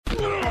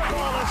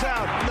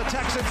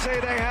Texans say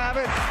they have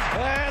it,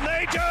 and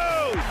they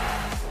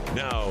do!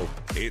 Now,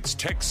 it's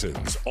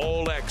Texans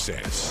All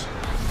Access.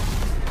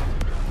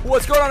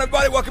 What's going on,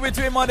 everybody? Welcome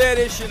into a Monday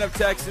edition of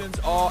Texans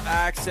All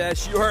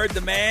Access. You heard the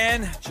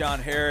man,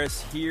 John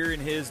Harris, here in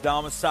his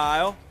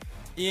domicile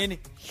in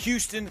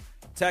Houston,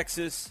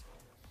 Texas,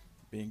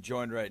 being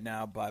joined right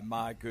now by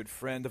my good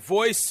friend, the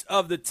voice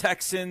of the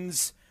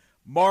Texans,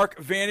 Mark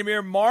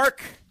Vandermeer.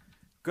 Mark,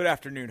 good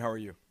afternoon. How are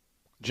you?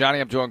 Johnny,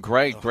 I'm doing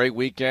great. Great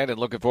weekend and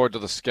looking forward to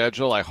the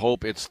schedule. I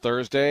hope it's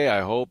Thursday.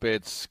 I hope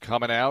it's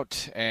coming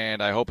out,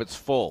 and I hope it's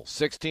full.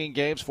 16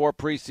 games, 4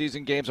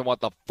 preseason games. I want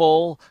the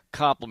full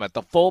complement,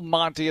 the full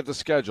Monty of the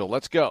schedule.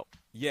 Let's go.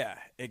 Yeah,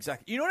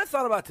 exactly. You know what I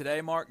thought about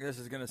today, Mark? This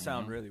is going to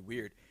sound really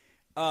weird.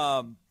 We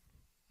have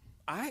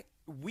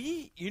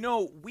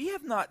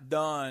not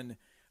done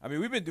 – I mean,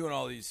 we've been doing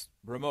all these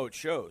remote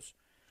shows.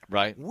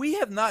 Right. We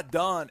have not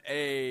done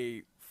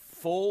a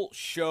full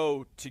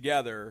show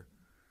together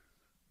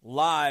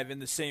live in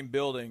the same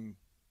building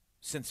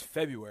since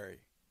February.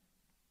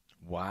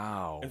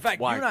 Wow. In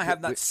fact, Why? you and I have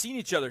not seen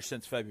each other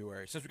since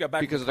February, since we got back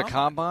because from of the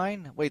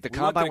combine? Wait, the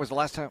combine was the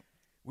last time?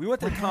 We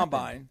went to the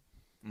combine.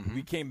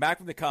 We came back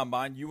from the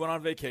combine. You went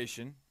on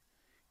vacation.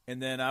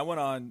 And then I went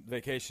on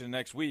vacation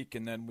next week,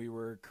 and then we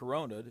were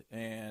coroned.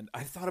 And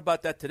I thought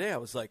about that today. I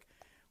was like,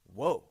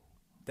 whoa,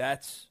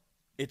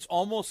 it's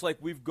almost like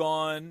we've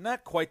gone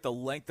not quite the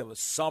length of a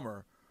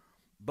summer,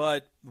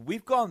 but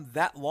we've gone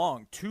that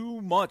long,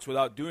 2 months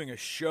without doing a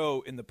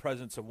show in the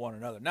presence of one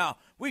another. Now,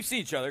 we've seen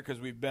each other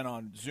because we've been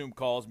on Zoom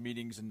calls,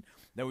 meetings, and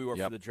then we work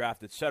for the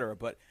draft, et cetera.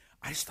 But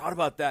I just thought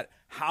about that,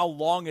 how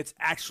long it's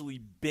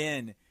actually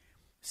been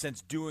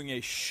since doing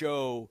a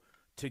show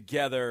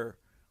together,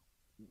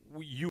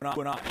 you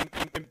and I.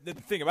 And the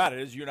thing about it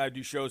is you and I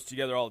do shows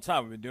together all the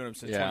time. We've been doing them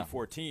since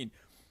 2014.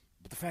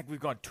 But the fact we've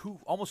gone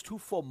almost 2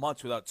 full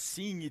months without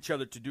seeing each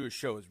other to do a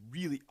show is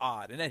really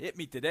odd. And that hit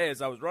me today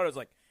as I was running. I was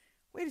like,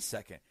 wait a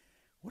second.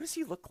 What does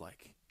he look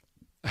like?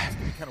 It's going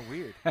to be kind of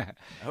weird. I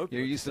hope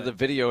You're used to the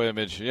video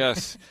image.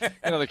 Yes.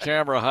 The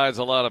camera hides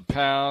a lot of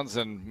pounds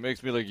and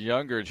makes me look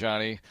younger,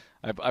 Johnny.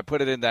 I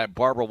put it in that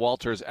Barbara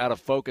Walters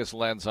out-of-focus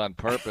lens on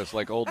purpose,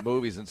 like old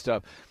movies and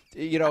stuff.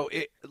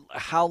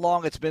 How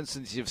long it's been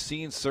since you've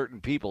seen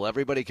certain people.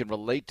 Everybody can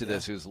relate to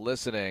this who's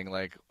listening.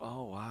 Like,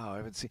 oh, wow, I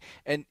haven't seen.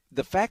 And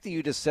the fact that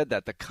you just said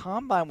that, the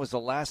combine was the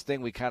last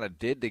thing we kind of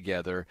did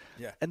together.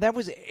 Yeah. And that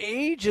was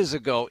ages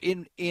ago.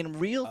 In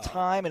real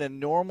time, in a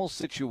normal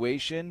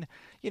situation,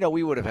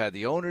 we would have had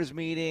the owners'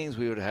 meetings.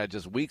 We would have had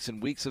just weeks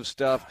and weeks of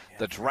stuff.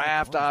 The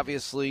draft,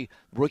 obviously.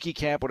 Rookie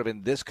camp would have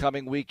been this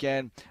coming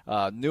weekend.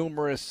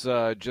 Numerous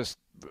just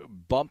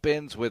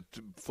bump-ins with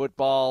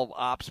football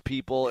ops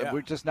people, and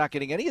we're just not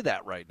getting any of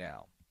that right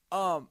now.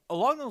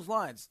 Along those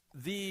lines,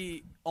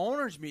 the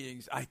owners'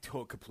 meetings, I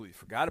completely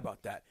forgot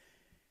about that.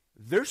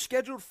 They're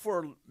scheduled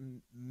for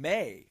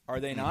May, are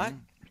they not?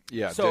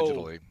 Yeah, so,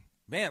 digitally.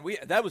 Man,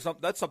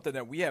 that's something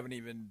that we haven't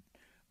even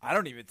 – I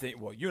don't even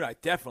think – well, you and I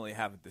definitely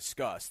haven't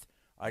discussed.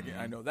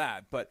 I know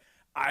that. But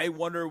I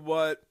wonder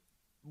what –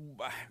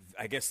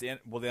 I guess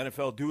will the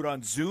NFL do it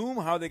on Zoom?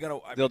 How are they going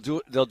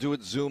to? They'll do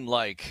it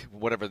Zoom-like,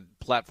 whatever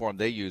platform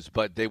they use,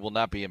 but they will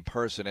not be in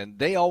person. And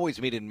they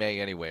always meet in May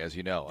anyway, as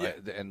you know.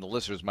 And the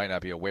listeners might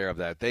not be aware of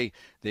that. They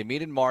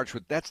meet in March.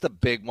 That's the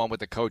big one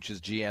with the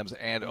coaches, GMs,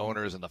 and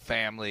owners, and the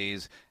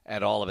families,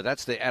 and all of it.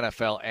 That's the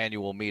NFL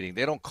annual meeting.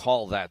 They don't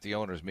call that the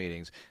owners'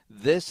 meetings.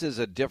 This is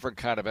a different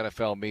kind of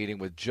NFL meeting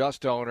with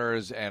just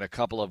owners and a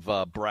couple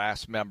of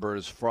brass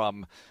members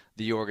from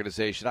the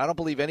organization. I don't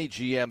believe any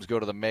GMs go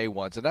to the May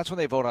ones, and that's when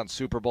they vote on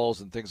Super Bowls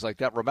and things like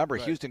that. Remember,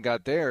 Houston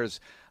got theirs.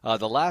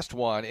 The last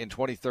one in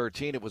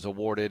 2013, it was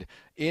awarded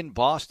in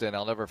Boston.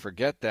 I'll never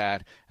forget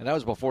that, and that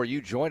was before you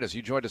joined us.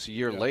 You joined us a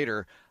year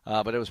later,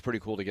 but it was pretty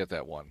cool to get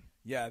that one.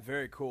 Yeah,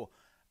 very cool.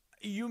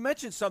 You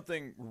mentioned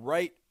something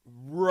right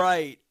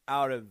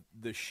out of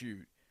the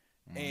chute,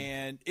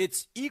 and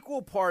it's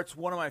equal parts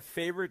one of my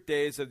favorite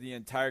days of the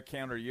entire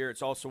calendar year.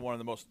 It's also one of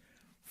the most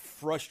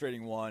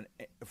frustrating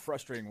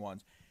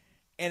ones.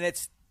 And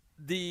it's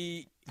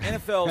the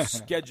NFL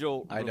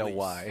schedule release.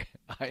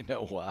 I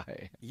know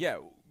why. Yeah,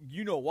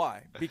 you know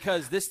why.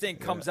 Because this thing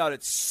comes out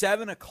at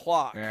 7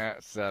 o'clock. Yeah,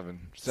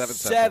 7.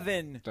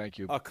 7 Thank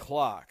you.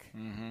 o'clock.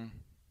 Mm-hmm.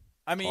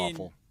 I mean,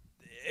 awful.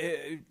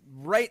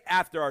 Right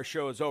after our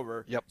show is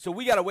over. Yep. So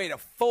we got to wait a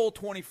full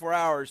 24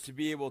 hours to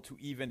be able to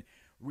even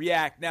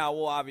react. Now,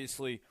 we'll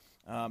obviously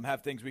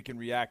have things we can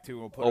react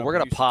to. And we're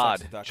going to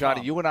pod.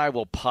 Johnny, you and I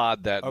will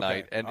pod that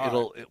night. And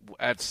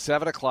at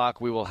 7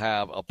 o'clock, we will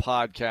have a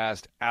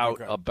podcast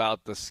out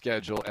about the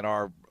schedule and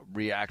our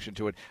reaction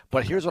to it.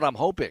 But here's what I'm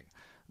hoping.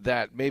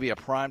 That maybe a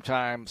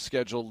primetime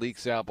schedule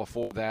leaks out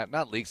before that.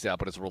 Not leaks out,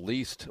 but it's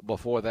released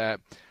before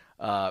that.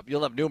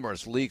 You'll have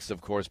numerous leaks,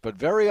 of course, but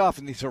very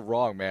often these are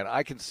wrong, man.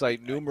 I can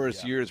cite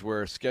numerous years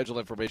where schedule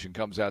information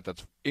comes out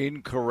that's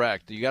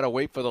incorrect. You got to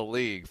wait for the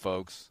league,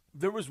 folks.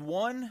 There was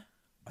one,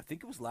 I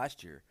think it was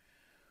last year.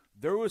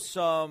 There was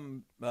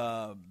some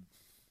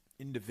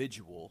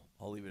individual,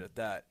 I'll leave it at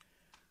that,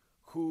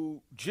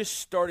 who just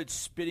started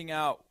spitting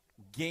out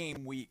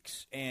game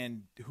weeks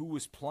and who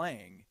was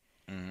playing.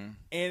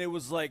 and it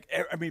was like,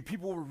 I mean,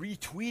 people were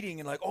retweeting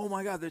and like, oh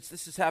my God,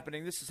 this is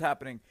happening, this is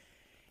happening.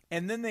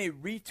 And then they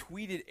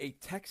retweeted a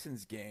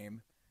Texans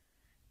game,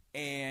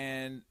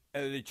 and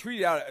they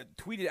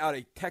tweeted out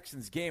a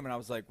Texans game, and I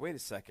was like, wait a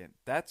second,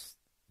 that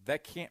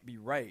can't be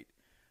right,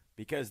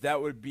 because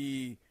that would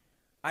be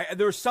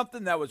there was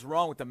something that was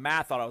wrong with the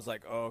math. I was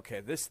like, oh,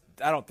 okay,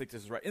 I don't think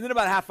this is right. And then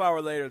about a half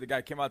hour later, the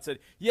guy came out and said,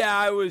 yeah,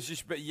 I was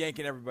just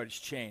yanking everybody's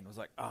chain. I was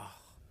like, oh,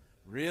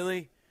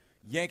 really?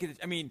 Yanking it?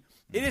 I mean,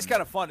 it is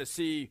kind of fun to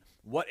see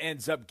what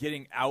ends up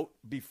getting out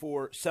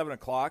before 7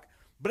 o'clock,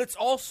 but it's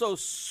also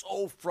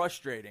so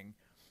frustrating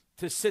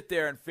to sit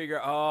there and figure,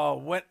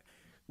 what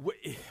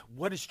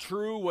is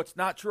true, what's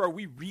not true. Are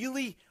we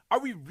really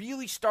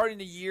starting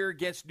the year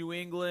against New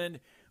England?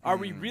 Are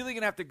we really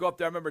going to have to go up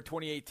there? I remember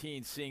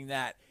 2018 seeing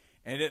that.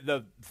 And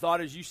the thought,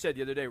 as you said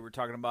the other day, we were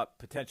talking about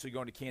potentially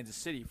going to Kansas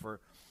City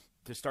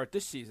to start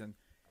this season.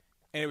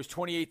 And it was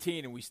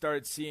 2018, and we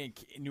started seeing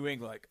New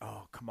England like,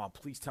 oh, come on,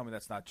 please tell me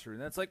that's not true.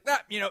 And that's like,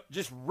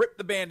 just rip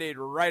the Band-Aid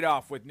right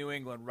off with New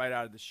England right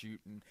out of the chute.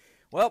 And,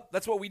 well,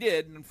 that's what we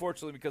did. And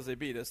unfortunately, because they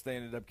beat us, they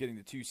ended up getting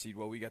the 2 seed.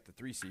 Well, we got the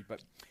 3 seed.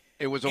 But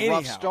it was a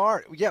rough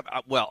start. Yeah,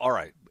 well, all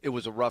right. It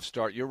was a rough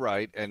start. You're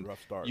right. And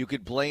you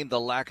could blame the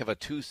lack of a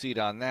 2 seed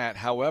on that.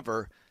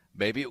 However,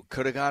 maybe it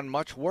could have gone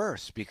much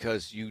worse,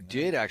 because you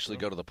did actually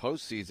go to the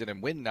postseason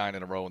and win 9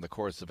 in a row in the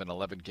course of an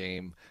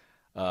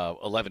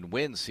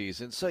 11-win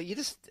season. So you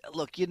just –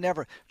 look, you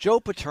never –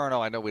 Joe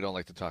Paterno, I know we don't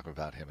like to talk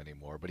about him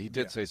anymore, but he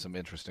did say some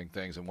interesting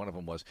things, and one of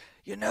them was,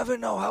 you never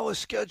know how a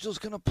schedule's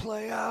going to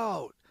play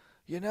out.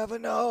 You never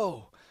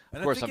know.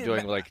 Of course, I'm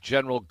doing like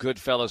General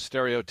Goodfellas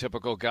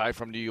stereotypical guy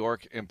from New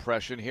York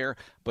impression here,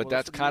 but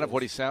that's kind of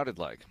what he sounded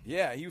like.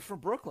 Yeah, he was from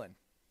Brooklyn.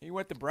 He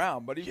went to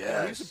Brown, but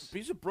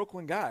he's a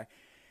Brooklyn guy.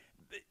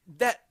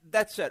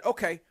 That said,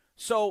 okay,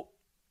 so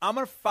I'm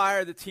going to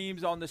fire the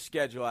teams on the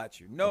schedule at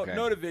you.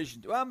 No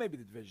division. Well, maybe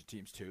the division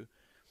teams too.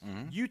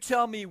 Mm-hmm. You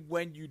tell me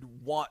when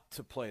you'd want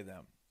to play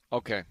them.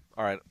 Okay,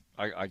 all right,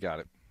 I got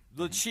it.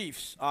 The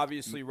Chiefs,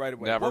 obviously, right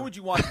away. Never. What would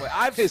you want to play?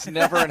 It's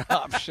never an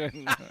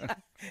option.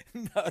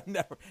 No,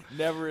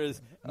 never is.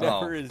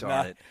 Never is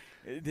not.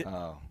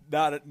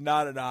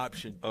 Not an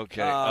option.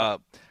 Okay.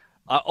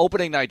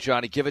 Opening night,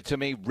 Johnny, give it to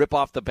me. Rip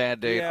off the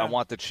Band-Aid. Yeah. I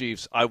want the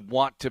Chiefs. I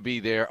want to be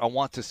there. I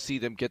want to see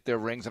them get their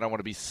rings, and I want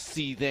to be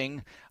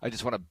seething. I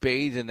just want to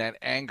bathe in that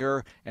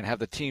anger and have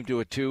the team do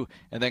it too,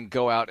 and then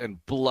go out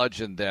and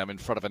bludgeon them in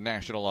front of a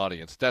national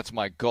audience. That's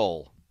my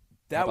goal.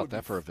 How about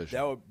that for a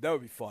vision? That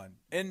would be fun.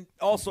 And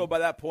also, by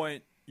that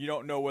point, you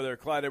don't know whether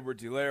Clyde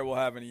Edwards-Helaire will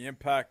have any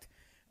impact.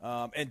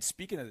 And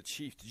speaking of the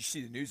Chiefs, did you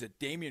see the news that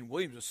Damian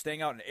Williams was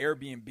staying out in an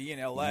Airbnb in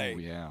L.A.? Oh,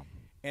 yeah.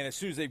 And as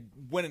soon as they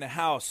went in the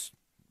house,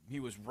 he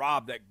was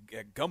robbed at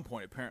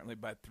gunpoint, apparently,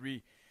 by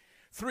three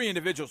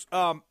individuals.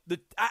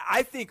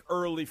 I think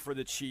early for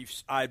the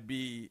Chiefs, I'd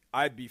be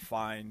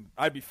fine.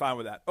 I'd be fine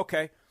with that.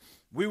 Okay,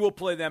 we will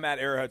play them at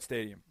Arrowhead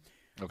Stadium.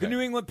 Okay. The New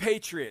England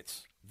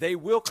Patriots, they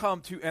will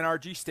come to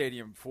NRG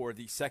Stadium for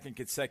the second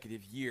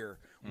consecutive year.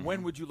 Mm-hmm.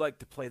 When would you like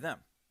to play them?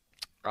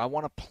 I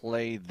want to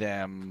play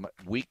them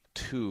week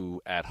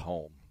 2 at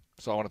home.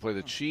 So I want to play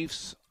the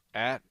Chiefs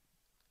at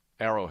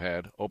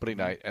Arrowhead opening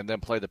night, and then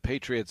play the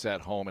Patriots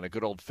at home in a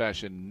good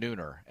old-fashioned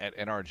nooner at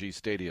NRG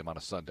Stadium on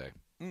a Sunday.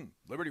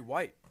 Liberty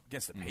White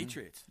against the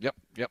Patriots. Yep,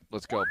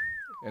 let's go.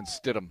 And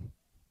Stidham.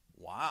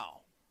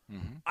 Wow.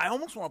 Mm-hmm. I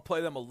almost want to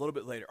play them a little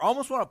bit later. I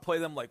almost want to play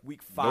them like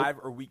week 5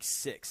 or week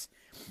 6.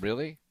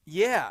 Really?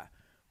 Yeah,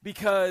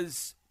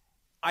 because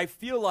I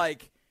feel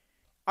like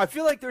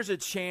there's a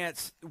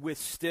chance with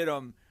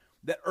Stidham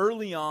that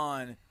early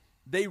on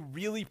they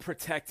really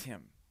protect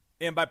him.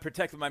 And by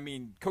protect him, I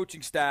mean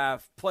coaching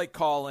staff, play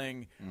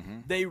calling. Mm-hmm.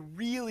 They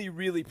really,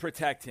 really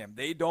protect him.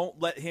 They don't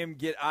let him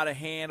get out of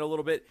hand a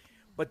little bit.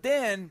 But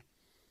then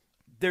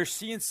they're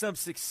seeing some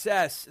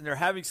success, and they're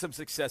having some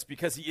success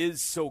because he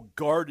is so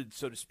guarded,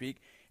 so to speak.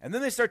 And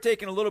then they start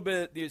taking some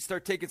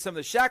of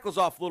the shackles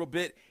off a little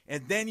bit,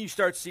 and then you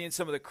start seeing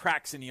some of the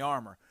cracks in the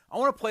armor. I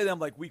want to play them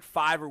like week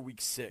 5 or week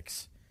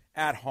 6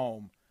 at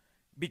home,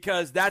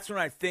 because that's when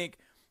I think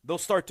they'll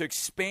start to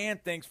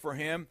expand things for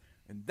him,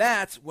 and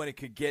that's when it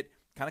could get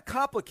kind of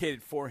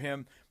complicated for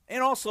him.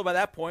 And also by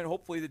that point,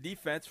 hopefully the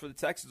defense for the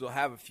Texans will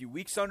have a few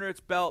weeks under its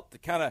belt to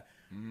kind of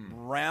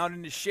round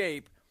into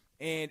shape.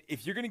 And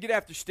if you're going to get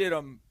after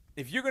Stidham,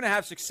 if you're going to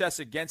have success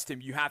against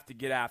him, you have to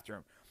get after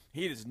him.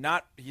 He does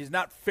not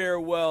fare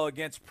well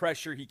against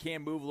pressure. He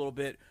can move a little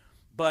bit.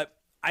 But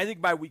I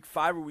think by week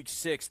 5 or week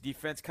 6,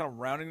 defense kind of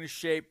rounding into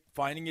shape,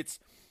 finding its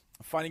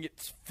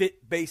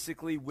fit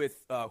basically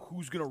with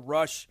who's going to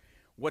rush,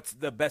 what's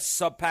the best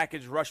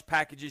sub-package, rush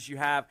packages you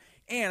have.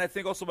 And I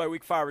think also by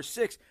week 5 or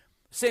 6,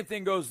 same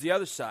thing goes the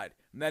other side.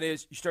 And that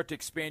is you start to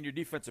expand your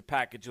defensive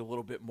package a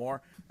little bit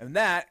more. And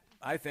that,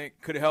 I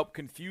think, could help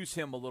confuse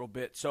him a little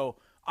bit. So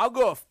I'll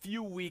go a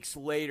few weeks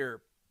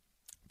later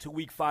to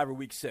week 5 or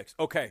week 6.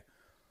 Okay.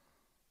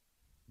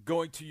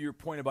 Going to your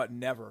point about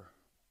never.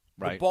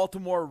 Right. The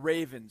Baltimore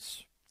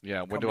Ravens.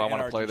 Yeah, when do I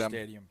want to play them?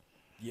 Stadium.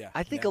 Yeah.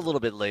 I think a little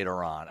bit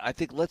later on. I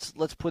think let's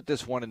put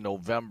this one in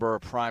November,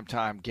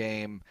 primetime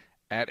game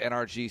at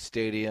NRG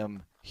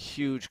Stadium.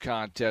 Huge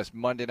contest,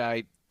 Monday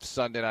night,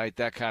 Sunday night,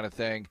 that kind of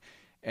thing.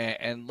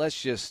 And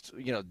let's just,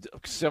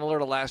 similar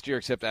to last year,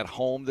 except at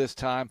home this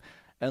time.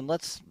 And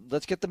let's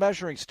get the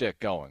measuring stick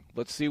going.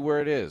 Let's see where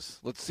it is.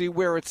 Let's see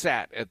where it's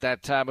at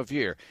that time of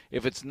year.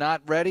 If it's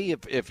not ready,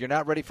 if you're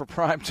not ready for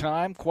prime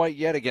time quite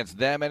yet against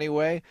them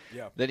anyway,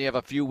 then you have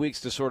a few weeks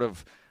to sort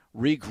of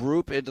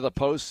regroup into the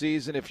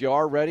postseason. If you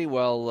are ready,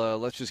 well,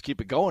 let's just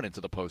keep it going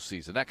into the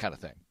postseason, that kind of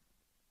thing.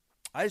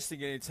 I just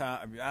think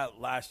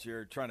last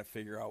year trying to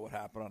figure out what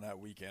happened on that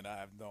weekend,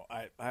 I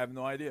have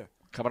no idea.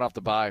 Coming off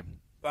the bye.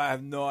 I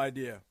have no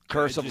idea.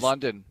 Curse of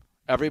London.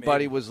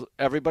 Everybody was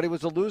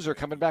a loser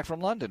coming back from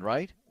London,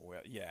 right?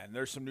 Well, yeah, and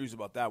there's some news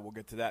about that. We'll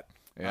get to that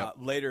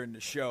later in the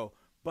show.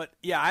 But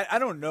yeah, I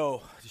don't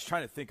know. Just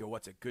trying to think of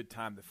what's a good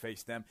time to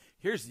face them.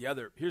 Here's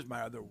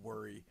my other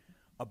worry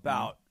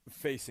about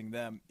facing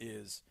them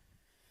is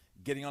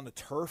getting on the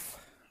turf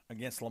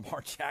against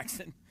Lamar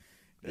Jackson.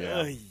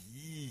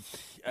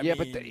 Yeah.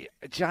 But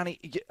Johnny,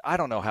 I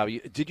don't know how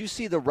did you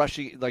see the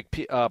rushing,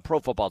 Pro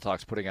Football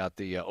Talk's putting out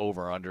the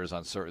over-unders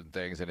on certain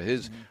things, and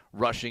his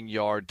rushing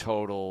yard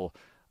total,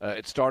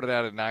 it started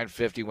out at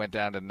 950, went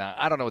down to 9.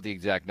 I don't know what the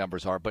exact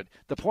numbers are, but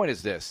the point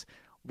is this.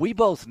 We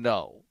both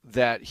know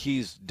that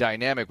he's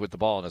dynamic with the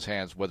ball in his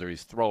hands, whether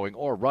he's throwing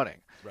or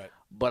running. Right.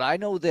 But I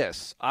know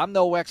this. I'm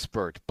no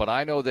expert, but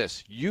I know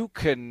this. You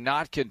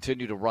cannot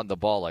continue to run the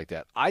ball like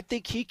that. I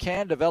think he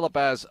can develop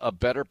as a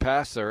better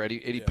passer, and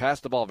he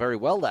passed the ball very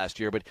well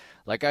last year. But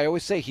like I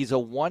always say, he's a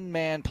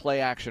one-man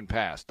play-action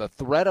pass. The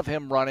threat of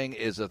him running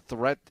is a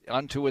threat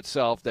unto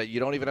itself that you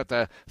don't even have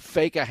to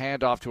fake a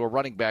handoff to a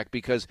running back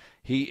because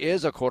he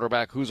is a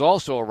quarterback who's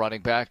also a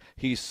running back.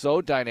 He's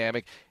so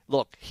dynamic.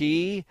 Look,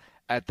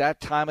 at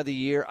that time of the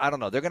year, I don't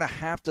know. They're going to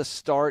have to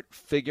start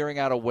figuring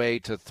out a way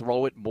to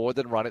throw it more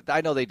than run it.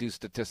 I know they do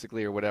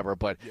statistically or whatever,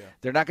 but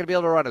they're not going to be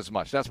able to run as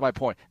much. That's my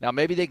point. Now,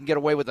 maybe they can get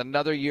away with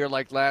another year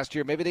like last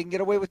year. Maybe they can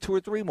get away with 2 or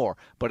 3 more,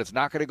 but it's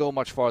not going to go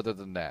much farther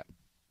than that.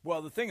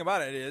 Well, the thing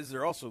about it is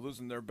they're also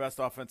losing their best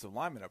offensive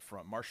lineman up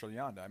front, Marshall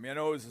Yanda. I mean, I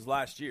know it was his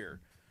last year,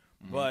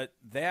 but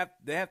they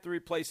have to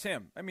replace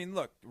him. I mean,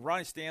 look,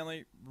 Ronnie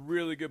Stanley,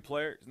 really good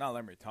player. He's not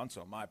Larry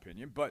Tunsil, in my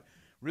opinion, but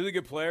really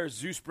good player.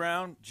 Zeus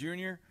Brown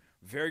Jr.,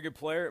 very good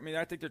player. I mean,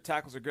 I think their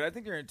tackles are good. I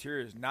think their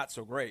interior is not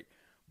so great.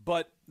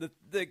 But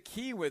the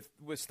key with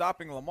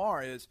stopping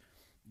Lamar is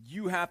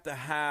you have to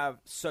have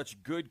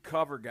such good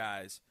cover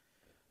guys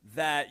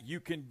that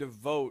you can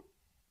devote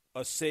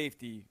a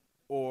safety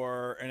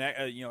or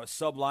a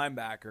sub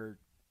linebacker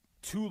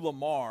to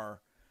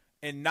Lamar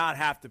and not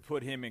have to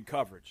put him in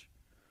coverage.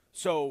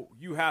 So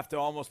you have to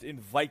almost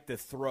invite the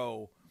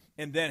throw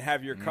and then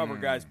have your cover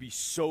guys be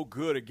so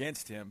good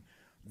against him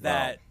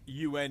that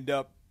you end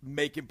up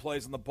making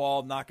plays on the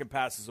ball, knocking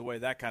passes away,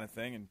 that kind of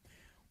thing.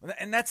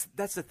 And that's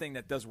the thing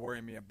that does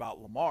worry me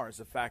about Lamar is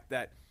the fact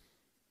that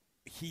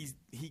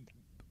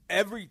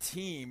every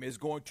team is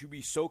going to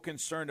be so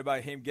concerned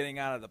about him getting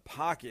out of the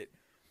pocket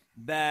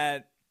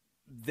that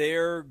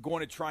they're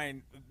going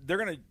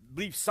to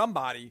leave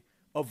somebody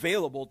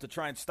available to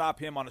try and stop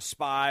him on a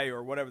spy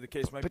or whatever the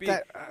case might be.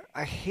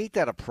 I hate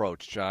that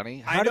approach, Johnny.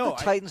 How do the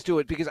Titans do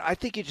it? Because I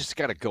think you just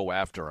got to go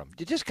after him.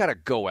 You just got to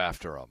go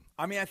after him.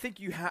 I mean, I think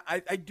you have.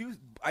 I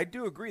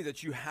do agree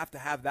that you have to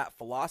have that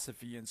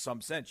philosophy in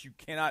some sense. You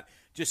cannot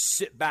just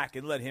sit back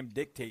and let him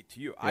dictate to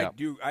you. Yeah.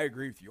 I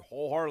agree with you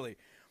wholeheartedly.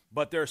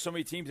 But there are so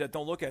many teams that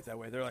don't look at it that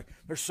way.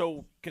 They're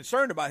so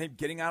concerned about him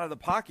getting out of the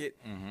pocket.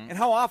 And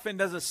how often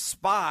does a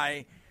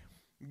spy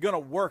going to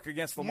work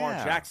against Lamar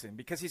Jackson?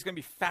 Because he's going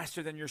to be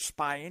faster than your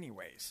spy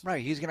anyways.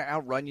 Right. He's going to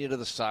outrun you to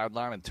the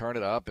sideline and turn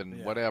it up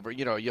and whatever.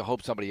 You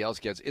hope somebody else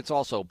gets. It's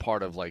also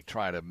part of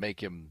trying to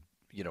make him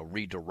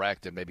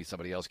redirect and maybe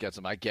somebody else gets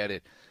him. I get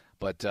it.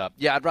 But,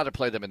 I'd rather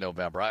play them in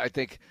November. I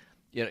think,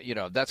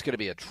 that's going to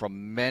be a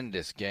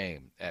tremendous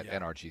game at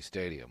NRG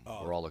Stadium.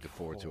 We're all looking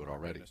forward to it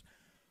already. Goodness.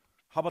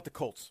 How about the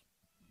Colts?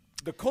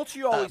 The Colts,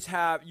 you always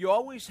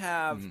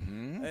have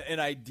an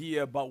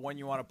idea about when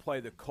you want to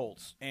play the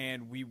Colts.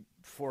 And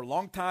for a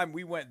long time,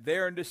 we went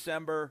there in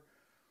December,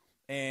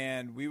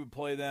 and we would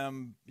play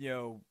them,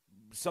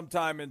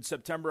 sometime in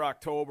September,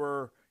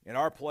 October in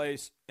our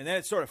place. And then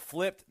it sort of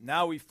flipped.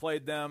 Now we've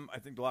played them, I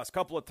think, the last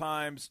couple of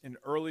times in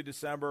early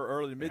December,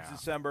 early to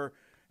mid-December,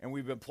 and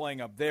we've been playing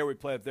up there. We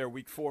played up there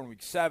week 4 and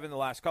week 7 the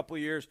last couple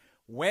of years.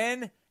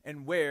 When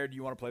and where do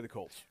you want to play the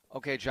Colts?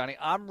 Okay, Johnny,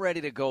 I'm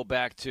ready to go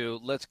back to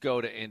let's go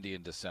to Indy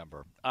in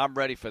December. I'm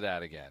ready for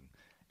that again.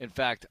 In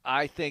fact,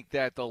 I think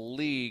that the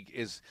league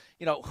is,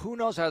 who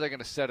knows how they're going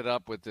to set it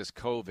up with this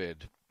COVID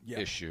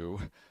issue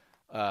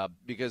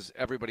because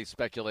everybody's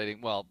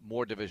speculating,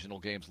 more divisional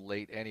games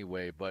late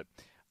anyway. But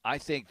I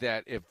think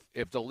that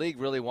if the league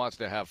really wants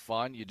to have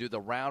fun, you do the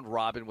round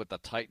robin with the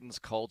Titans,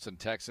 Colts, and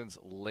Texans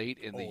late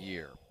in the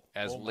year.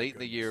 As late in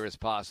the year as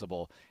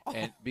possible,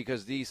 and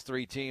because these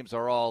 3 teams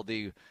are all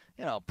the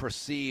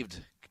perceived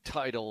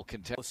title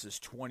contenders. This is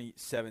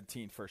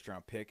 2017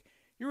 first-round pick.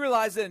 You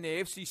realize that in the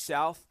AFC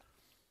South,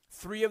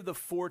 3 of the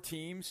 4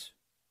 teams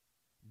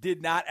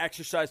did not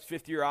exercise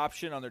 50-year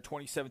option on their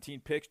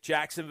 2017 picks.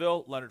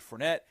 Jacksonville, Leonard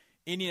Fournette.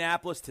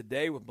 Indianapolis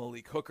today with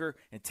Malik Hooker,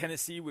 and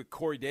Tennessee with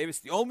Corey Davis.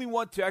 The only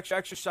one to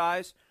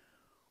exercise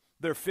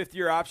their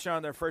fifth-year option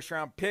on their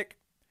first-round pick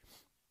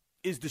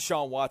is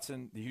Deshaun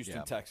Watson, the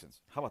Houston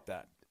Texans. How about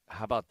that?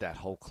 How about that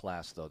whole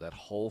class, though, that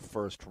whole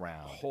first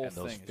round and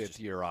those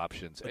fifth-year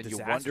options? And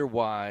disaster. You wonder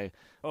why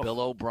Bill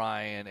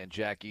O'Brien and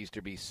Jack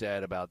Easterby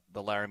said about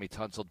the Laramie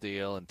Tunsil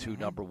deal and two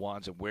number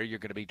ones and where you're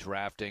going to be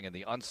drafting and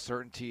the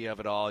uncertainty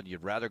of it all, and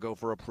you'd rather go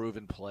for a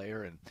proven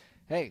player. And,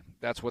 hey,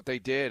 that's what they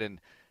did.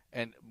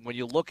 And when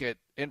you look at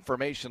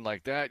information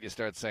like that, you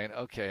start saying,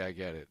 okay, I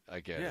get it.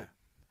 And,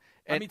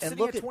 I mean,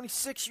 sitting at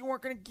 26, you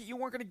weren't going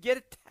to get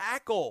a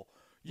tackle.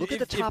 Look at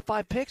the top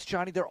 5 picks,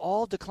 Johnny. They're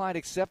all declined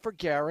except for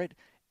Garrett.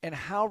 And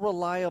how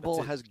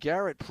reliable has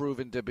Garrett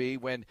proven to be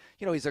when,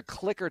 he's a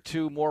click or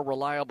two more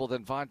reliable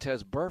than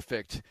Vontaze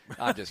Burfict?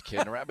 I'm just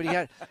kidding around. But he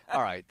had –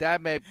 all right,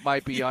 that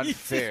might be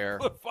unfair.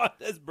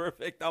 Vontaze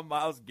Burfict on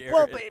Myles Garrett.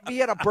 Well, but he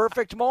had a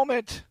perfect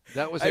moment.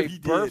 That was a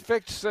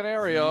perfect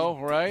scenario,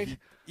 right?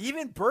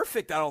 Even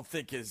Burfict, I don't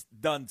think, has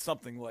done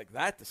something like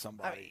that to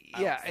somebody.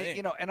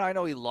 And I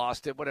know he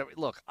lost it, whatever.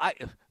 Look,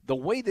 the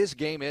way this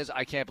game is,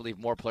 I can't believe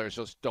more players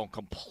just don't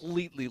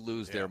completely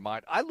lose their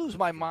mind. I lose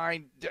my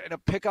mind in a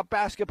pickup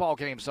basketball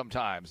game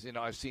sometimes.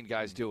 I've seen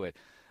guys do it.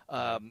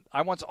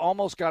 I once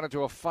almost got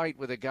into a fight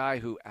with a guy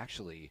who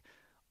actually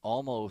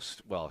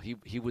almost,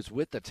 he was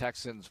with the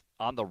Texans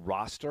on the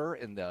roster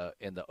in the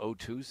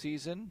 2002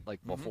 season, like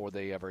before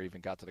they ever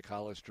even got to the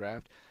college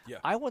draft. Yeah.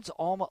 I once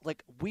almost,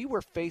 we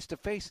were face to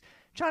face.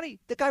 Johnny,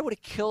 the guy would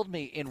have killed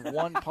me in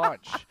one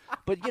punch.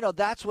 But,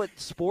 that's what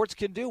sports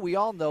can do. We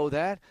all know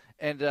that.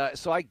 And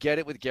so I get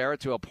it with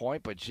Garrett to a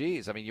point, but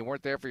geez, I mean, you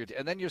weren't there for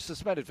and then you're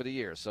suspended for the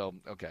year. So,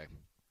 okay.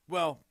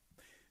 Well,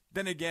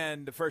 then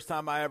again, the first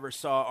time I ever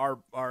saw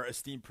our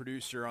esteemed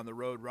producer on the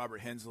road, Robert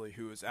Hensley,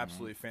 who is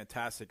absolutely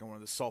fantastic and one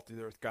of the salty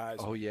earth guys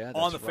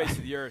on the face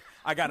of the earth,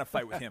 I got in a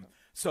fight with him.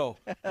 So,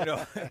 in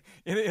a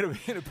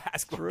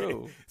basketball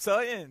game.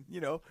 So,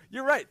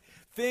 you're right.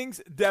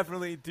 Things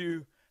definitely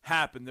do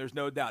happen. There's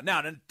no doubt. Now,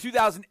 in the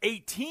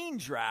 2018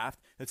 draft,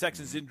 the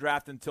Texans didn't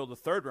draft until the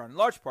third round, in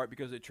large part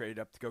because they traded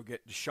up to go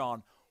get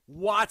Deshaun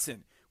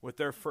Watson with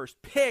their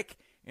first pick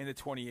in the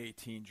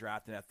 2018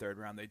 draft. In that third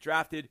round, they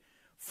drafted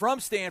from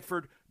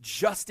Stanford,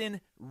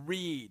 Justin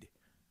Reed.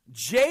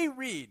 Jay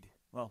Reed.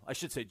 Well, I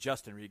should say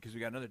Justin Reed because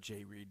we got another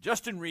Jay Reed.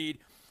 Justin Reed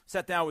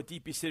sat down with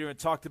DP Sitter and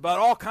talked about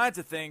all kinds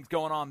of things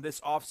going on this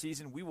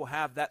offseason. We will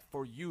have that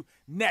for you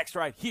next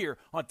right here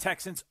on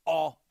Texans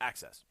All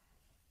Access.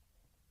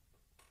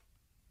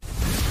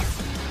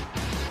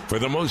 For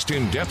the most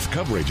in-depth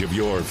coverage of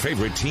your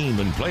favorite team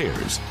and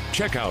players,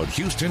 check out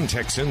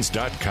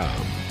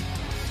HoustonTexans.com.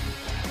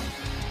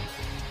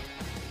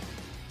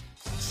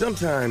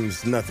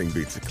 Sometimes nothing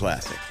beats a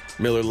classic.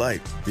 Miller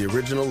Lite, the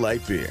original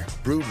light beer,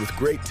 brewed with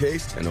great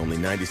taste and only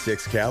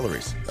 96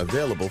 calories,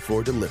 available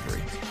for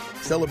delivery.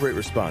 Celebrate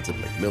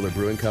responsibly. Miller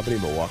Brewing Company,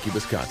 Milwaukee,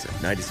 Wisconsin.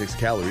 96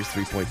 calories,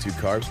 3.2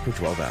 carbs per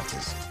 12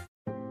 ounces.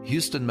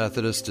 Houston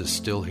Methodist is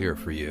still here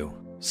for you,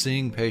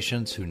 seeing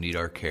patients who need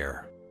our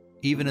care.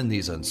 Even in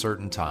these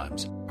uncertain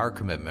times, our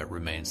commitment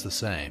remains the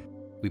same.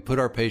 We put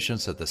our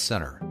patients at the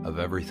center of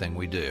everything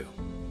we do.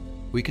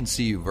 We can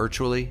see you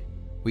virtually.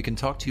 We can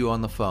talk to you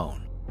on the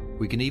phone.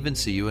 We can even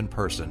see you in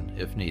person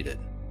if needed.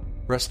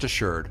 Rest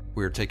assured,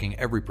 we are taking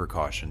every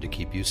precaution to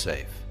keep you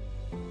safe.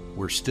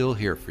 We're still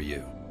here for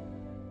you.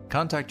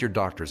 Contact your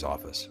doctor's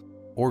office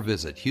or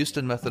visit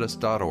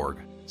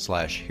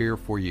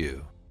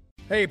houstonmethodist.org/here4you.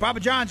 Hey, Papa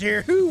John's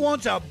here. Who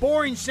wants a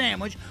boring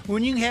sandwich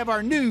when you can have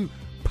our new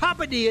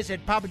Papadillas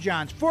at Papa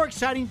John's? 4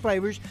 exciting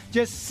flavors,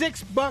 just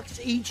 $6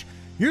 each.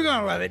 You're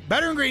going to love it.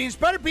 Better ingredients,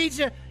 better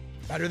pizza,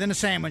 better than a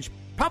sandwich.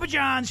 Papa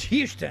John's,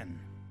 Houston.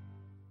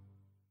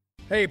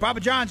 Hey, Papa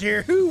John's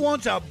here. Who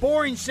wants a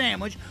boring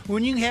sandwich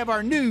when you can have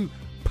our new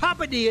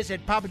Papadillas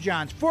at Papa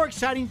John's? 4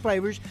 exciting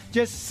flavors,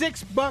 just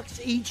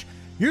 $6 each.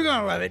 You're going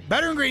to love it.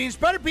 Better ingredients,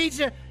 better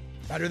pizza,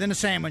 better than a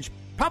sandwich.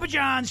 Papa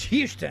John's,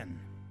 Houston.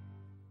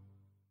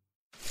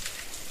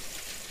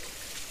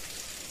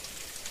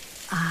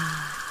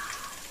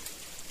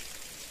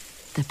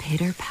 The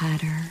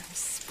pitter-patter,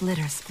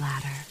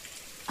 splitter-splatter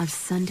of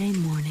Sunday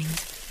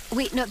mornings.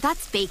 Wait, no,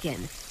 that's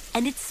bacon.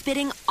 And it's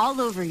spitting all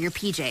over your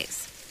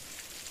PJs.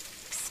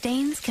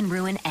 Stains can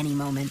ruin any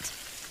moment.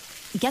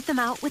 Get them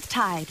out with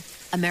Tide,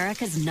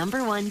 America's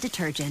 #1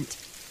 detergent.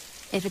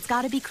 If it's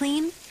gotta be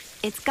clean,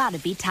 it's gotta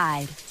be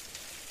Tide.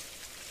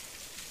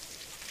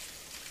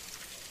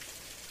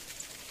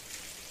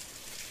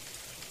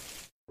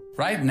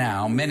 Right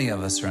now, many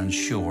of us are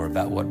unsure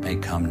about what may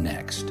come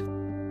next.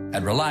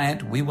 At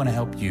Reliant, we want to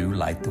help you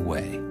light the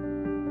way.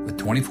 With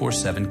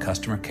 24/7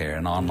 customer care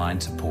and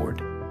online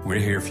support, we're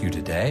here for you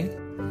today,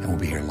 and we'll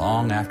be here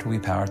long after we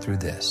power through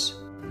this.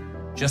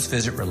 Just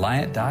visit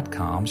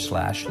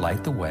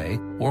Reliant.com/lighttheway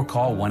or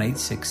call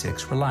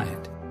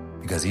 1-866-RELIANT.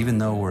 Because even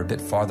though we're a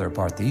bit farther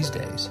apart these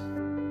days,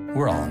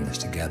 we're all in this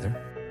together.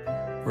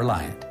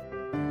 Reliant.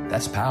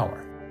 That's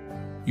power.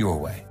 Your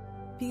way.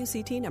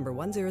 PUCT number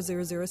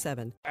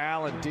 10007.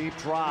 Allen, deep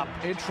drop,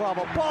 in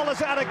trouble. Ball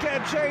is out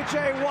again.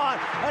 J.J. Watt,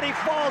 and he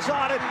falls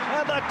on it,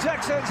 and the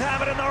Texans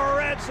have it in the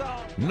red zone.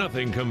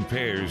 Nothing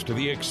compares to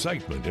the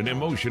excitement and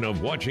emotion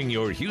of watching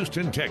your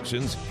Houston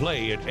Texans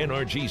play at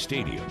NRG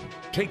Stadium.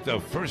 Take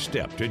the first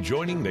step to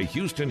joining the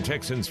Houston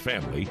Texans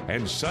family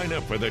and sign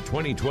up for the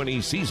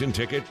 2020 season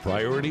ticket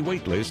priority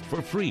waitlist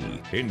for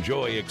free.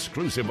 Enjoy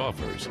exclusive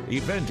offers,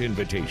 event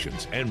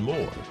invitations, and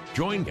more.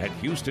 Join at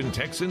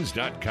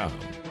HoustonTexans.com.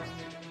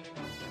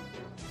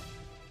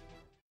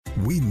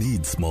 We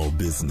need small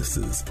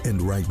businesses,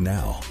 and right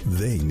now,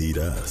 they need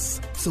us.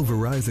 So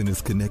Verizon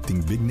is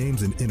connecting big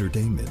names in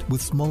entertainment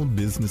with small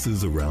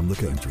businesses around the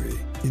country.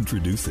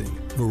 Introducing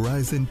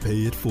Verizon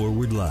Pay It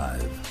Forward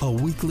Live, a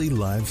weekly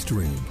live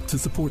stream to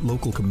support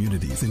local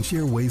communities and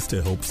share ways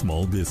to help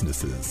small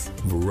businesses.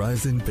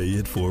 Verizon Pay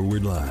It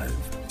Forward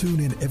Live. Tune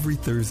in every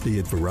Thursday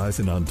at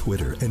Verizon on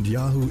Twitter and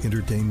Yahoo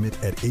Entertainment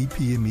at 8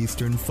 p.m.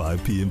 Eastern,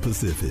 5 p.m.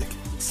 Pacific.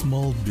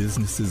 Small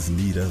businesses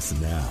need us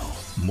now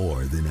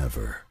more than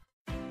ever.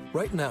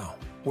 Right now,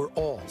 we're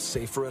all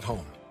safer at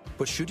home.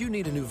 But should you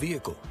need a new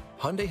vehicle,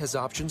 Hyundai has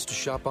options to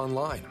shop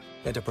online,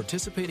 and a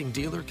participating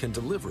dealer can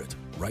deliver it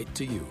right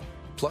to you.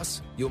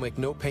 Plus, you'll make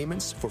no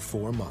payments for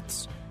 4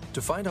 months.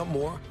 To find out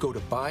more, go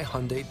to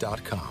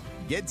buyhyundai.com.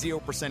 Get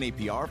 0%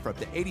 APR for up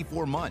to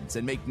 84 months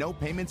and make no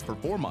payments for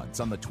 4 months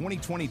on the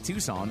 2020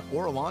 Tucson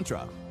or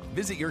Elantra.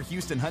 Visit your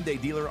Houston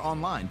Hyundai dealer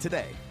online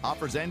today.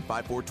 Offers end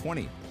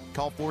 5/4/20.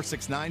 Call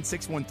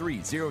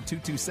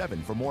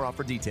 469-613-0227 for more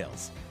offer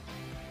details.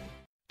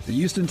 The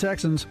Houston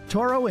Texans,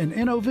 Toro, and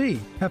NOV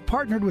have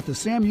partnered with the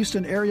Sam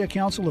Houston Area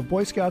Council of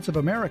Boy Scouts of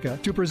America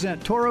to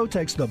present Toro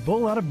Takes the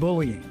Bull Out of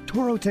Bullying.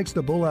 Toro Takes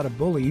the Bull Out of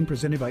Bullying,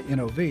 presented by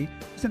NOV,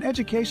 is an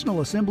educational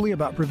assembly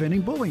about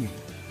preventing bullying.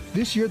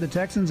 This year, the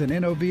Texans and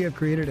NOV have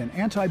created an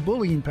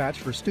anti-bullying patch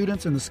for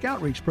students in the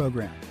Scout Reach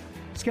program.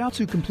 Scouts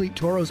who complete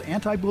Toro's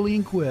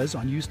anti-bullying quiz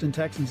on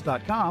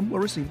HoustonTexans.com will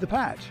receive the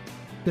patch.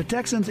 The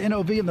Texans,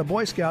 NOV, and the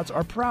Boy Scouts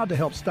are proud to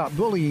help stop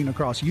bullying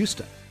across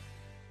Houston.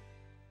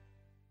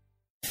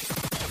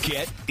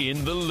 Get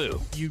in the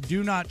loop. You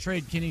do not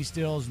trade Kenny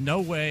Stills.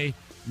 No way,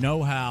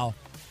 no how.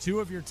 2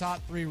 of your top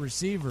 3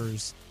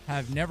 receivers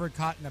have never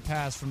caught a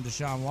pass from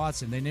Deshaun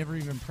Watson. They never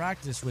even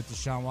practiced with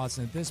Deshaun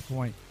Watson at this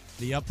point.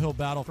 The uphill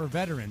battle for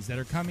veterans that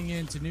are coming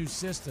into new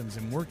systems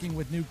and working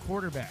with new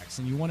quarterbacks,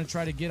 and you want to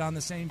try to get on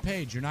the same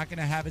page. You're not going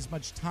to have as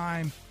much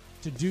time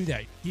to do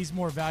that. He's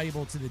more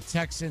valuable to the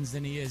Texans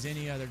than he is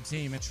any other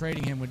team, and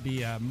trading him would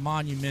be a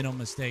monumental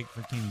mistake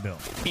for King Bill.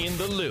 In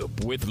the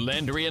Loop with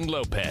Landry and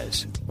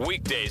Lopez.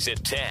 Weekdays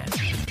at 10.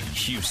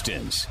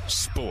 Houston's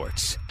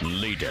sports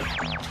leader.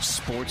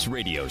 Sports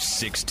Radio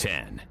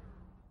 610.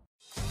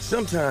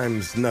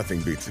 Sometimes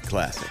nothing beats a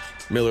classic.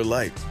 Miller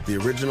Lite, the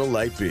original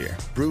light beer,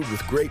 brewed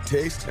with great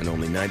taste and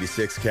only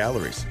 96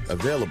 calories.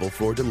 Available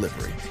for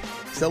delivery.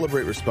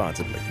 Celebrate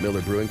responsibly.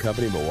 Miller Brewing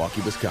Company,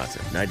 Milwaukee,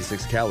 Wisconsin.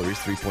 96 calories,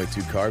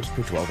 3.2 carbs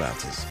per 12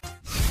 ounces.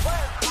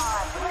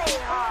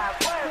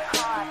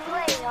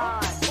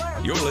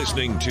 You're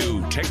listening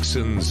to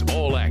Texans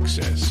All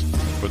Access.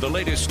 For the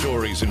latest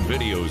stories and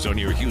videos on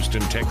your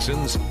Houston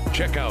Texans,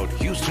 check out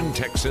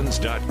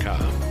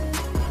HoustonTexans.com.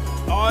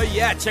 Oh,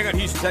 yeah. Check out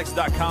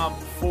HoustonTexans.com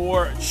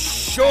for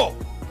sure.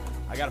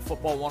 I got a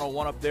football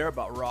 101 up there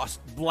about Ross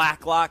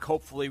Blacklock,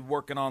 hopefully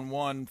working on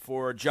one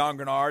for John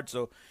Grenard.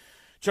 So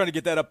trying to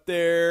get that up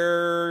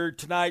there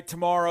tonight,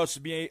 tomorrow, so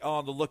be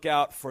on the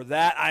lookout for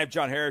that. I am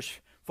John Harris,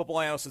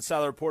 football analyst and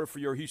sideline reporter for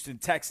your Houston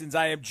Texans.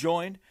 I am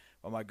joined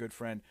by my good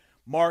friend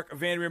Mark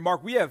Vandermeer.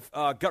 Mark, we have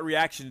gut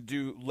reaction to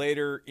do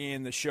later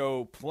in the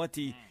show.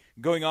 Plenty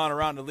going on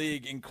around the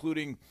league,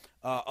 including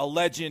a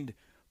legend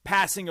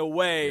passing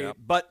away. Yep.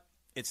 But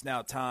it's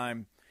now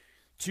time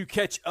to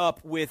catch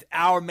up with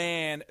our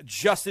man,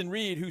 Justin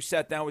Reed, who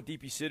sat down with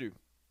DP Sidhu.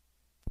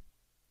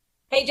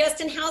 Hey,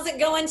 Justin, how's it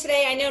going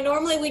today? I know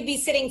normally we'd be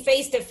sitting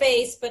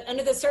face-to-face, but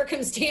under the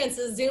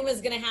circumstances, Zoom is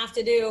going to have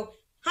to do.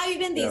 How have you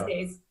been these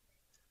days?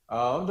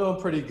 I'm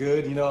doing pretty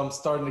good. You know, I'm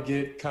starting to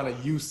get kind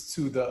of used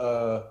to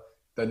the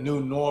new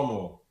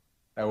normal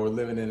that we're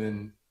living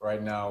in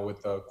right now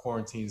with the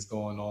quarantines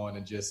going on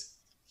and just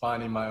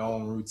finding my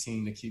own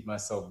routine to keep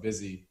myself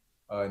busy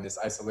in this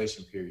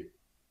isolation period.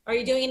 Are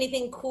you doing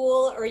anything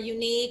cool or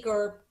unique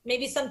or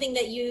maybe something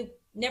that you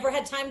never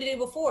had time to do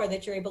before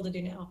that you're able to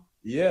do now?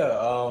 Yeah,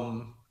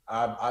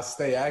 I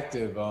stay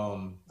active.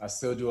 I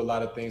still do a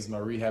lot of things in my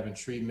rehab and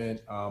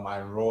treatment. I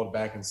enrolled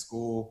back in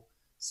school,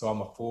 so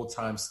I'm a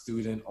full-time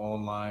student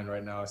online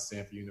right now at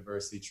Stanford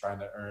University trying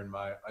to earn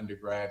my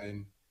undergrad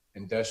in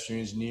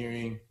industrial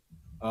engineering.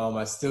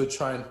 I still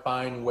try and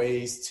find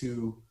ways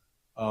to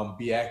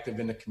be active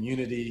in the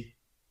community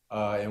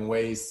in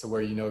ways to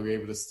where, you know, you're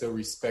able to still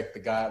respect the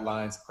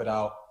guidelines put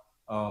out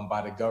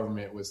by the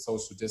government with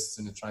social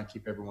distancing to try and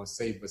keep everyone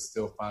safe, but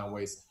still find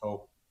ways to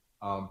help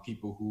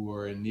people who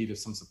are in need of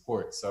some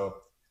support. So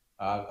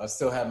I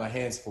still have my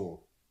hands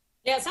full.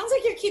 Yeah, it sounds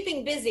like you're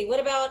keeping busy. What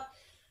about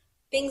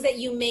things that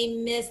you may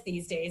miss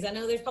these days? I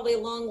know there's probably a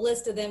long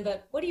list of them,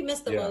 but what do you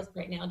miss the most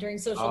right now during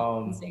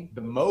social distancing?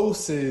 The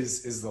most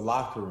is the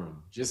locker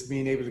room, just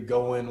being able to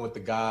go in with the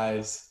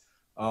guys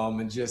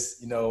and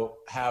just,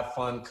 have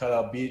fun, cut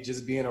up,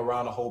 just being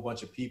around a whole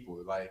bunch of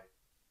people. Like,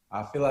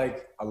 I feel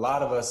like a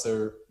lot of us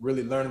are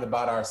really learning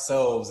about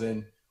ourselves,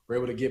 and we're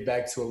able to get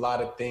back to a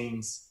lot of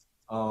things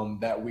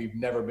that we've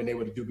never been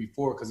able to do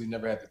before because we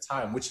never had the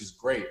time, which is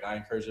great. I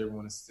encourage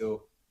everyone to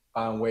still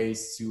find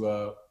ways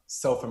to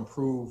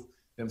self-improve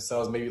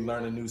themselves, maybe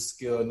learn a new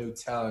skill, a new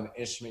talent, an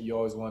instrument you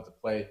always wanted to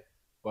play.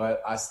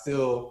 But I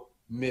still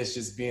miss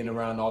just being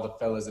around all the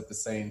fellas at the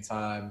same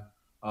time,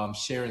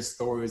 sharing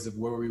stories of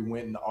where we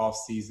went in the off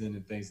season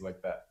and things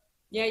like that.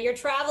 Yeah, your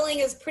traveling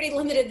is pretty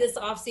limited this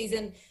off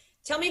season.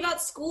 Tell me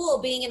about school,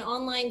 being an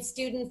online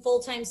student,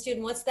 full-time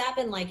student. What's that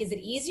been like? Is it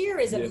easier?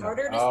 Is it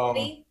harder to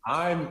study?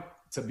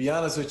 To be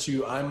honest with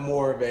you, I'm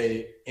more of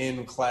a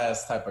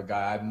in-class type of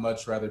guy. I'd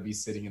much rather be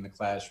sitting in the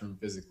classroom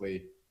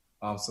physically.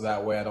 So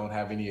that way I don't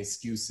have any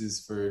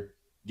excuses for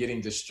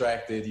getting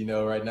distracted.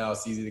 Right now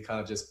it's easy to kind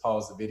of just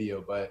pause the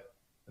video. But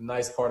the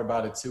nice part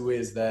about it too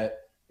is that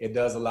it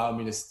does allow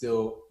me to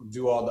still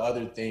do all the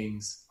other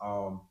things,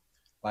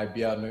 like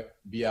be out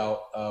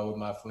with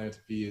my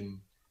philanthropy and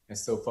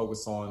still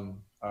focus on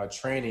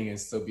training and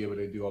still be able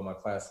to do all my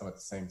class time at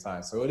the same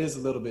time. So it is a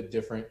little bit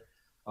different.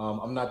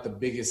 I'm not the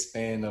biggest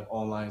fan of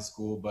online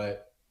school,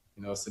 but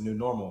it's a new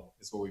normal.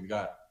 It's what we've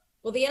got.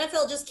 Well, the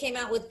NFL just came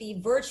out with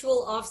the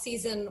virtual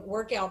off-season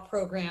workout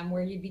program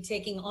where you'd be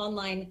taking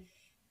online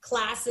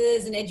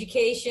classes and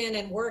education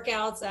and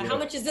workouts. How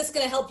much is this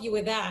going to help you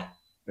with that?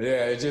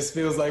 Yeah, it just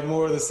feels like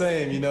more of the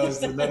same.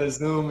 It's another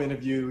Zoom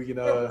interview,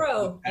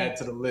 add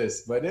to the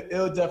list. But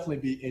it'll definitely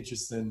be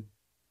interesting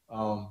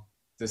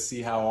to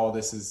see how all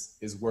this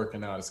is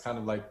working out. It's kind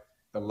of like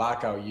the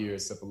lockout year,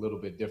 except a little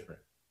bit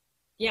different.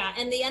 Yeah,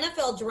 and the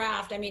NFL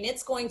draft,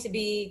 it's going to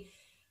be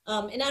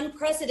an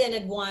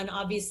unprecedented one,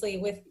 obviously,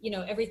 with,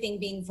 everything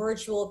being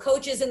virtual,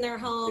 coaches in their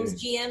homes,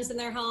 GMs in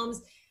their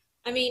homes.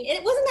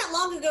 It wasn't that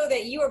long ago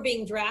that you were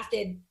being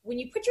drafted. When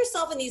you put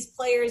yourself in these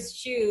players'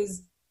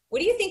 shoes, what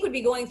do you think would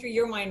be going through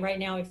your mind right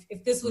now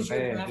if this was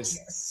your draft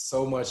year?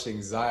 So much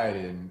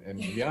anxiety.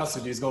 And to be honest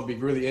with you, it's going to be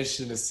really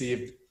interesting to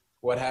see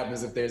what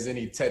happens if there's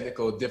any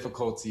technical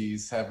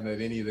difficulties happening at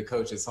any of the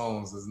coaches'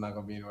 homes. There's not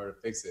going to be anywhere to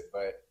fix it.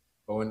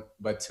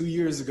 But 2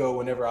 years ago,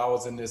 whenever I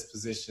was in this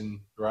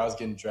position where I was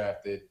getting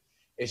drafted,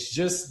 it's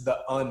just the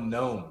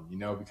unknown,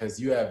 because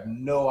you have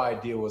no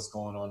idea what's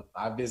going on.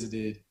 I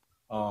visited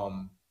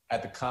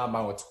at the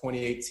Combine with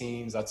 28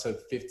 teams. I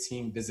took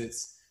 15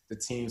 visits to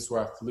teams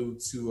where I flew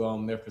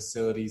to their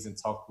facilities and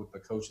talked with the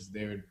coaches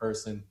there in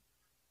person.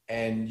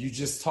 And you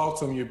just talk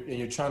to them, and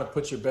you're trying to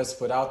put your best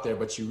foot out there,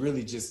 but you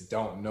really just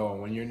don't know.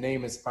 When your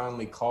name is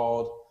finally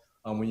called,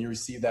 when you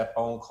receive that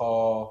phone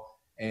call,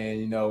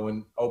 and,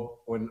 when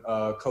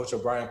Coach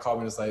O'Brien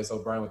called me, it's like, it's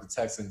O'Brien with the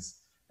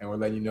Texans, and we're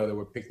letting you know that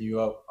we're picking you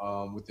up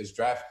with this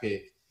draft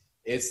pick.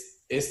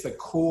 It's the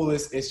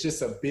coolest. It's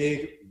just a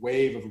big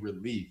wave of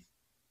relief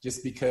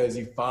just because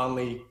you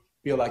finally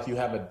feel like you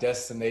have a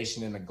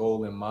destination and a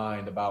goal in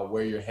mind about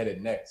where you're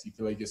headed next. You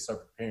feel like you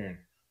start preparing.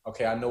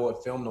 Okay, I know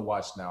what film to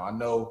watch now. I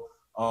know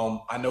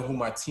who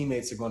my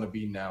teammates are going to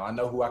be now. I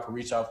know who I can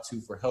reach out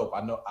to for help.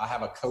 I know I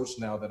have a coach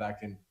now that I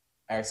can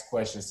ask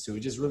questions to. It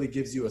just really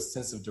gives you a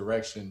sense of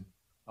direction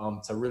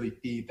to really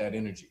feed that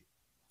energy.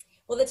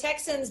 Well, the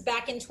Texans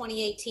back in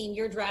 2018,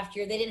 your draft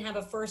year, they didn't have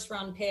a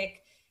first-round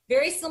pick.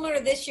 Very similar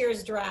to this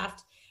year's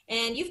draft.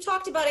 And you've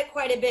talked about it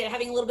quite a bit,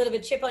 having a little bit of a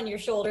chip on your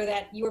shoulder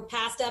that you were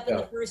passed up in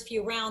the first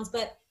few rounds.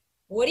 But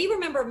what do you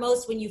remember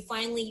most when you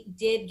finally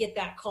did get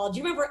that call? Do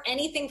you remember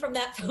anything from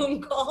that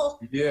phone call?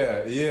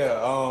 Yeah.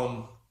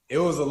 It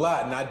was a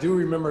lot. And I do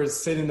remember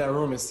sitting in that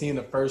room and seeing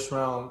the first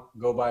round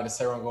go by, the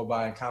second round go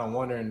by, and kind of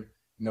wondering,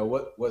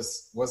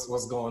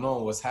 what's going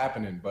on, what's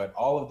happening. But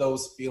all of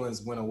those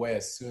feelings went away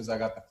as soon as I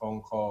got the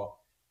phone call.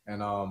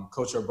 And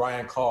Coach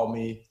O'Brien called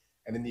me,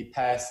 and then he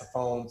passed the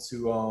phone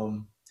to,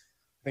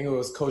 I think it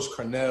was Coach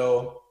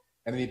Cornell,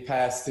 and then he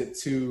passed it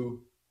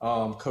to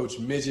Coach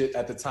Midget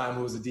at the time,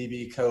 who was a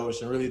DB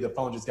coach. And really the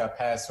phone just got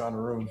passed around the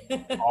room,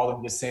 all of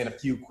them just saying a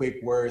few quick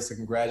words to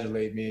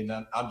congratulate me. And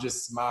I'm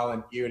just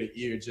smiling ear to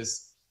ear,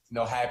 just,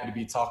 happy to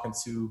be talking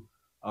to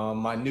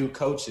my new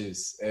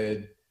coaches.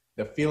 And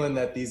the feeling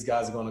that these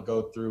guys are going to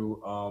go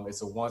through,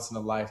 it's a once in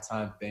a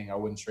lifetime thing. I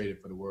wouldn't trade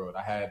it for the world.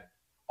 I had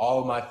all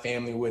of my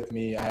family with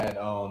me.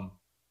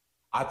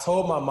 I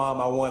told my mom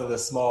I wanted a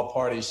small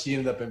party. She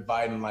ended up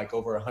inviting like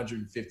over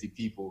 150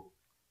 people,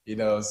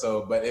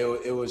 but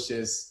it was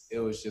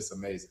just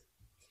amazing.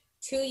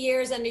 2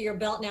 years under your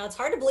belt now. It's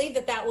hard to believe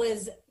that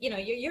was,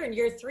 you're in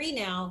year 3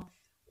 now.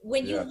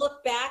 When you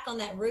look back on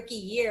that rookie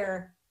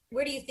year,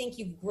 where do you think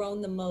you've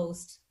grown the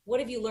most?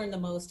 What have you learned the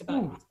most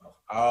about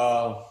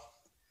yourself?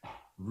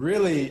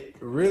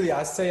 Really,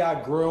 I say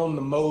I've grown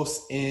the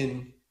most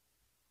in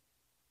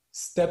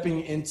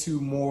stepping into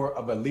more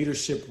of a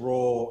leadership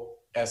role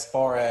as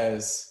far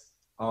as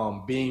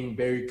being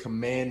very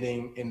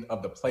commanding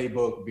of the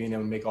playbook, being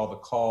able to make all the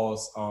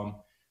calls,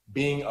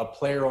 being a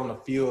player on the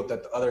field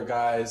that the other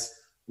guys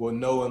will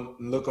know and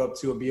look up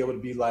to and be able to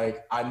be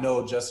like, I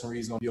know Justin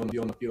Reid's going to be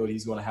on the field.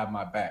 He's going to have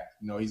my back.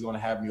 You know, he's going to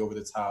have me over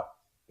the top.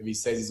 If he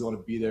says he's going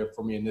to be there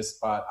for me in this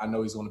spot, I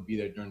know he's going to be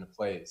there during the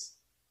plays.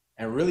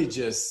 And really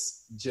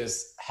just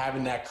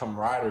having that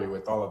camaraderie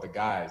with all of the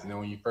guys. You know,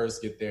 when you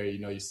first get there, you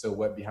know, you're still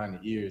wet behind the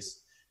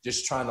ears,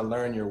 just trying to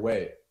learn your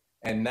way.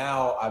 And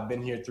now I've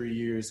been here 3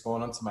 years,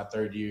 going on to my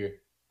third year.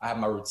 I have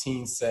my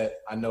routine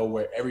set. I know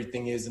where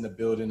everything is in the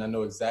building. I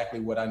know exactly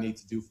what I need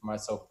to do for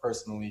myself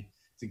personally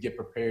to get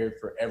prepared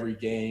for every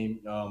game,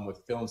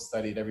 with film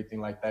studied, everything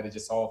like that. It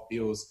just all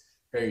feels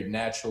very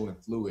natural and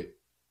fluid.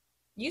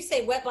 You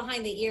say wet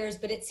behind the ears,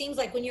 but it seems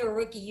like when you were a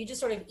rookie, you just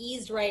sort of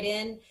eased right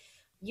in.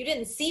 You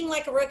didn't seem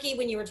like a rookie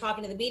when you were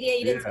talking to the media.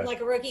 You didn't seem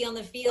like a rookie on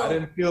the field. I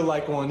didn't feel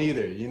like one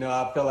either. You know,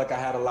 I felt like I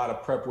had a lot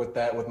of prep with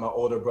that, with my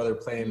older brother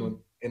playing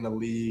in the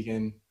league,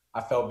 and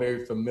I felt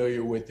very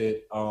familiar with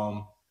it.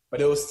 But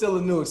it was still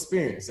a new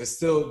experience.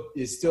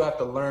 You still have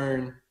to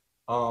learn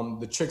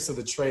the tricks of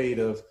the trade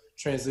of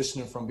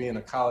transitioning from being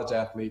a college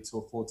athlete to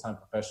a full-time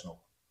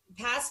professional.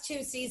 Past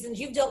 2 seasons,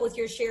 you've dealt with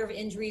your share of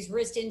injuries,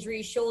 wrist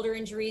injuries, shoulder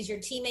injuries. Your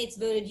teammates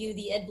voted you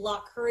the Ed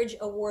Block Courage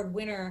Award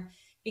winner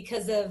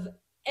because of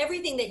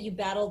everything that you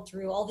battled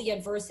through, all the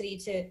adversity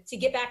to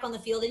get back on the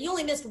field. And you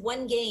only missed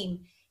 1 game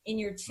in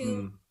your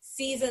 2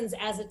 seasons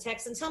as a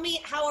Texan. Tell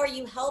me, how are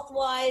you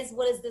health-wise?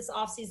 What has this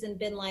offseason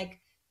been like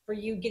for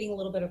you getting a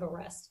little bit of a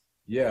rest?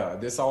 Yeah,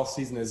 this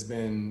offseason has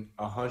been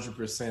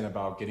 100%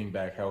 about getting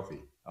back healthy.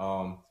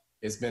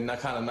 It's been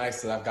kind of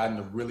nice that I've gotten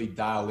to really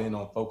dial in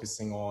on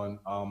focusing on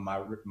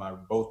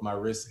both my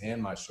wrist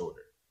and my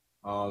shoulder.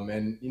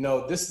 And you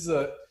know, this is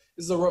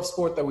a rough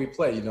sport that we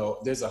play. You know,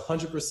 there's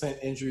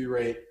 100% injury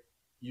rate.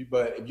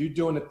 But if you're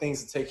doing the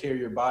things to take care of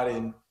your body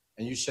and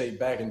you shake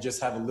back and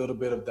just have a little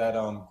bit of that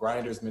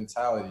grinder's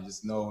mentality,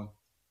 just knowing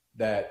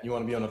that you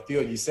want to be on the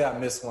field. You say I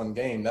missed 1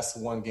 game. That's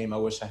the 1 game I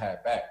wish I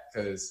had back,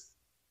 because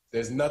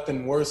there's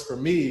nothing worse for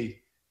me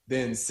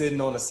than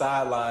sitting on the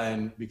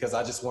sideline because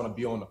I just want to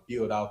be on the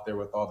field out there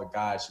with all the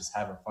guys just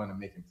having fun and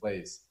making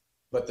plays.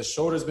 But the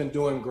shoulder's been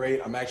doing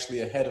great. I'm actually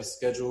ahead of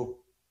schedule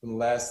from the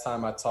last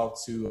time I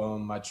talked to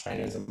my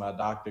trainers and my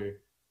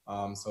doctor.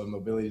 So the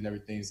mobility and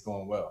everything is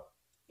going well.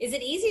 Is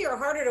it easier or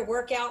harder to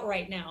work out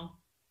right now?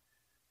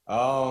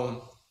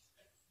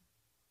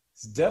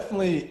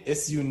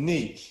 It's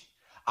unique.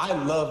 I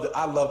love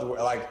the work.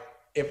 Like,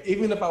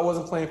 even if I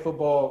wasn't playing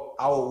football,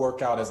 I would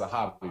work out as a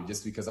hobby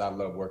just because I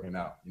love working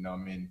out. You know what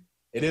I mean?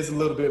 It is a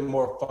little bit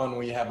more fun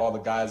when you have all the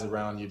guys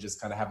around you,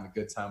 just kind of having a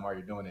good time while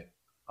you're doing it.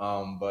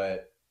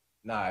 But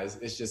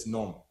it's just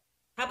normal.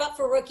 How about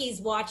for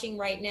rookies watching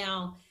right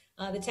now?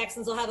 The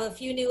Texans will have a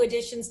few new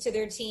additions to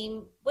their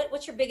team.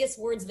 What's your biggest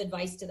words of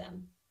advice to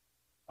them?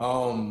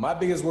 My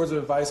biggest words of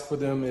advice for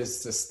them is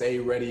to stay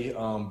ready.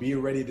 Be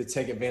ready to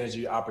take advantage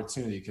of your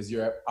opportunity, because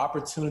your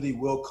opportunity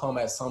will come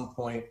at some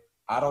point.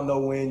 I don't know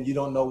when, you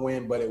don't know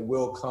when, but it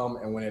will come.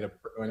 And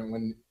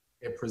when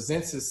it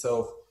presents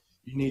itself,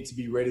 you need to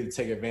be ready to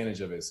take advantage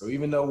of it. So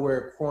even though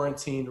we're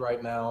quarantined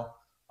right now,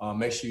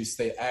 make sure you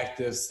stay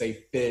active,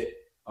 stay fit.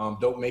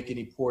 Don't make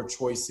any poor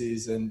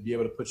choices, and be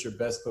able to put your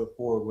best foot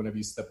forward whenever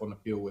you step on the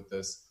field with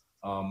us,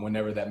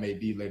 whenever that may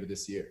be later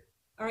this year.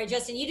 All right,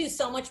 Justin, you do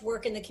so much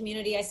work in the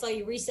community. I saw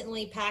you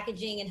recently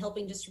packaging and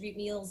helping distribute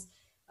meals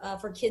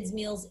for Kids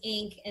Meals,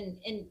 Inc.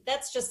 And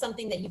that's just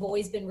something that you've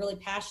always been really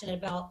passionate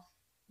about.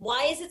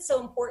 Why is it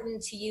so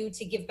important to you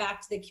to give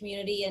back to the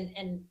community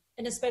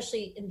and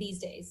especially in these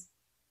days?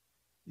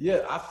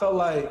 Yeah, I felt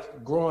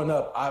like growing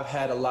up, I've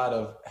had a lot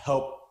of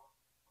help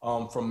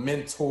from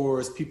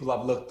mentors, people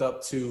I've looked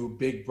up to,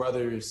 big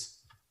brothers,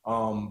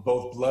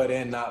 both blood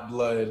and not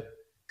blood,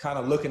 kind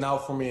of looking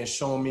out for me and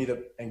showing me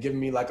and giving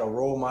me like a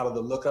role model to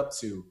look up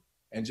to,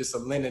 and just a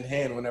lending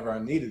hand whenever I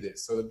needed it.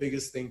 So the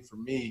biggest thing for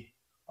me,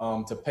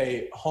 to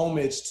pay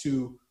homage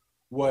to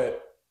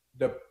what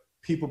the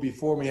people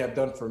before me have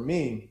done for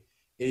me,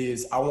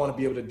 is I want to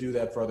be able to do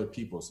that for other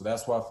people. So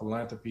that's why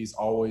philanthropy's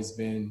always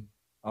been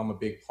a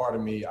big part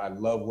of me. I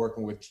love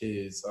working with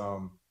kids.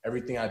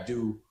 Everything I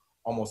do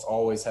almost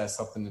always has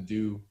something to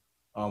do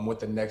with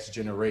the next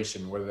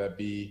generation, whether that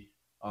be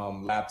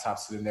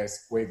laptops to the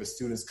next wave of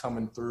students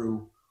coming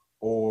through,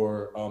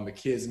 or the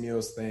Kids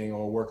Meals thing,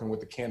 or working with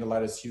the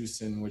Candlelighters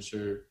Houston, which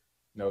are,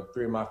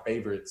 3 of my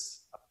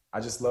favorites. I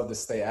just love to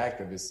stay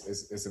active.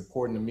 It's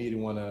important to me to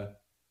want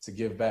to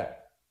give back.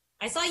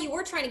 I saw you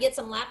were trying to get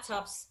some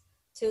laptops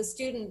to a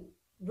student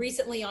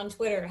recently on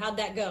Twitter. How'd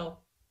that go?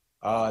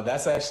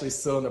 That's actually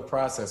still in the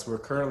process. We're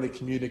currently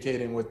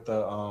communicating with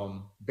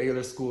the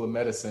Baylor School of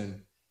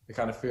Medicine to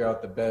kind of figure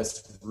out the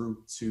best route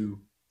to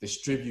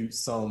distribute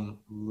some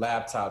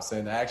laptops.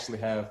 And I actually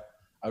have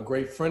a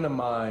great friend of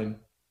mine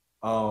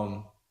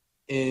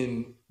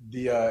in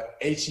the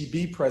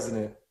HEB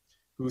president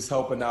who's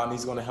helping out, and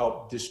he's going to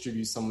help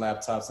distribute some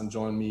laptops and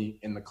join me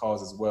in the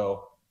cause as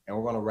well. And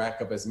we're going to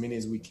rack up as many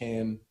as we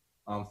can,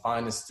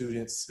 find the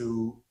students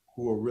who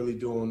are really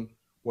doing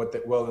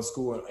well in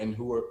school, and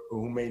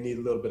who may need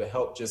a little bit of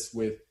help just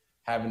with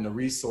having the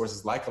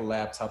resources like a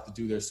laptop to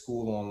do their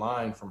school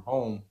online from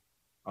home,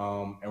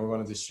 and we're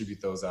going to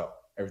distribute those out.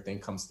 Everything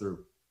comes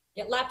through.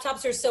 Yeah,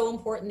 laptops are so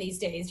important these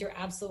days. You're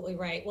absolutely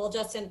right. Well,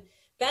 Justin,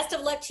 best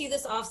of luck to you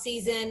this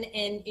offseason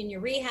and in your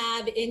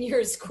rehab, in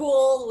your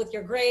school, with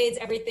your grades,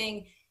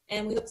 everything.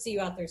 And we hope to see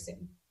you out there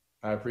soon.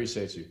 I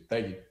appreciate you.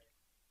 Thank you.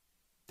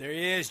 There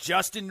he is,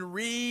 Justin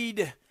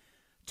Reid,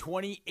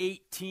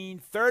 2018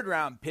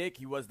 third-round pick.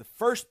 He was the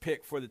first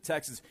pick for the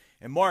Texans.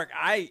 And, Mark,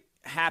 I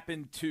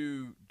happened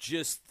to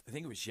I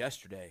think it was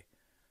yesterday.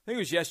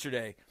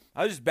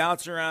 I was just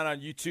bouncing around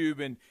on YouTube,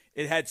 and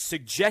it had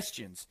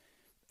suggestions.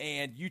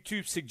 And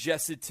YouTube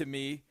suggested to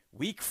me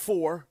Week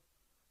 4,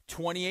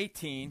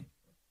 2018,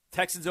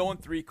 Texans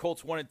 0-3,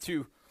 Colts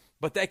 1-2.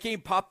 But that game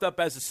popped up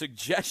as a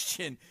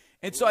suggestion,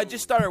 and so I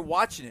just started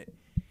watching it.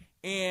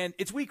 And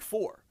it's Week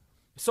 4.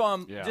 So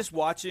I'm just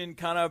watching,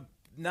 I'm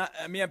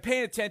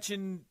paying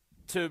attention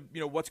to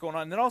what's going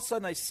on. And then all of a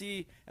sudden I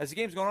see, as the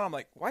game's going on, I'm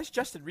like, why is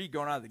Justin Reid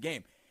going out of the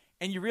game?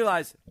 And you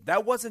realize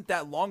that wasn't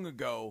that long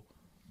ago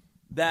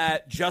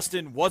that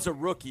Justin was a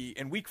rookie.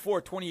 In Week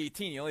 4,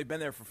 2018, he only been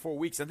there for 4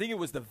 weeks. I think it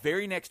was the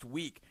very next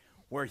week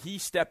where he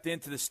stepped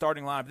into the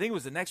starting lineup. I think it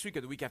was the next week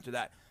or the week after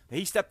that.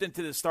 He stepped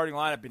into the starting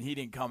lineup and he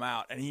didn't come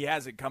out. And he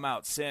hasn't come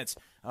out since,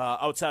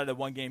 outside of the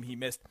one game he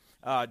missed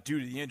due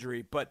to the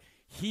injury. But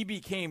he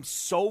became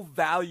so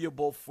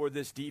valuable for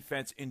this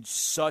defense in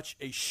such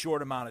a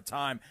short amount of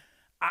time.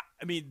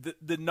 I mean,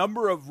 the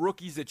number of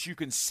rookies that you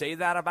can say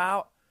that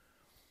about,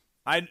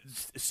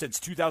 since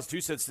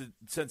 2002,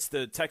 since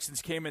the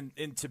Texans came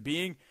into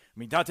being. I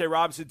mean, Dante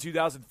Robinson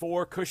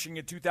 2004, Cushing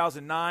in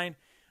 2009,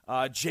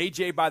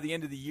 JJ by the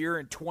end of the year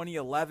in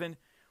 2011.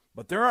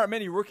 But there aren't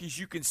many rookies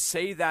you can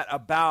say that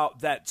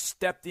about that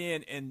stepped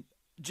in and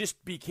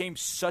just became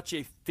such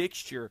a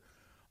fixture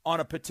on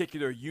a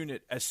particular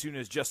unit as soon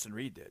as Justin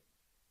Reid did.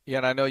 Yeah,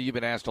 and I know you've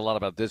been asked a lot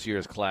about this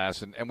year's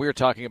class, and we were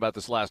talking about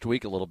this last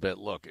week a little bit.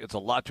 Look, it's a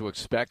lot to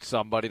expect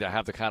somebody to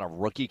have the kind of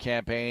rookie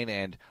campaign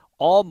and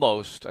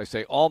almost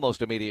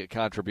immediate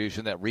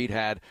contribution that Reid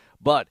had,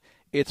 but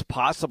it's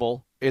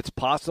possible. It's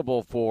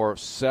possible for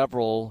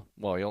several,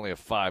 well, you only have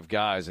 5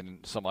 guys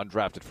and some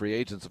undrafted free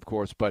agents, of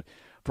course, but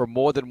for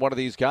more than one of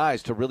these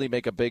guys to really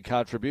make a big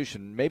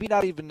contribution. Maybe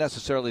not even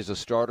necessarily as a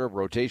starter,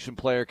 rotation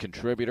player,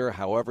 contributor,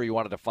 however you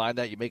want to define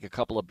that. You make a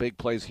couple of big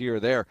plays here or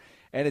there,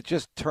 and it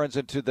just turns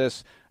into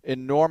this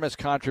enormous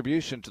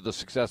contribution to the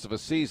success of a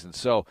season.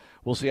 So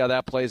we'll see how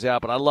that plays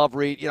out. But I love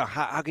Reid.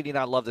 How can you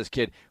not love this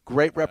kid?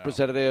 Great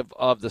representative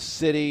of the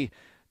city.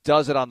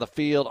 Does it on the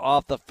field,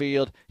 off the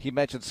field. He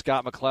mentioned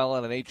Scott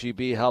McClellan and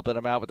HEB helping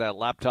him out with that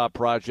laptop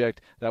project.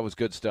 That was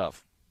good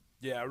stuff.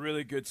 Yeah,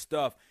 really good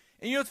stuff.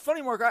 And it's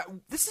funny, Mark,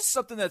 this is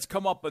something that's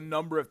come up a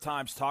number of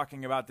times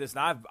talking about this,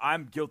 and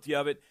I'm guilty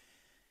of it.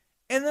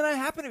 And then I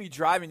happened to be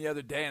driving the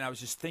other day, and I was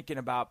just thinking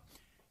about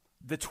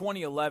the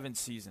 2011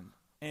 season.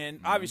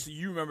 And obviously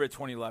you remember the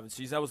 2011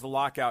 season. That was the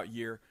lockout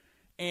year.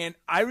 And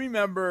I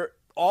remember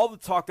all the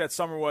talk that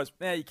summer was,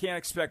 you can't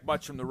expect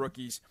much from the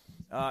rookies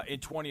in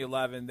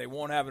 2011. They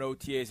won't have an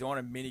OTAs. They won't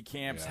have mini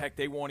camps. Yeah. Heck,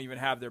 they won't even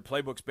have their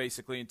playbooks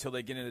basically until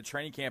they get into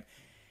training camp.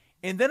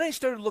 And then I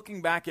started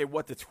looking back at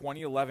what the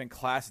 2011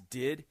 class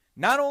did,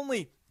 not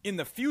only in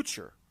the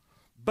future,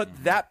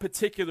 but that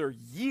particular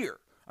year.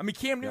 I mean,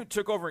 Cam Newton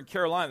took over in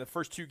Carolina the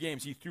first 2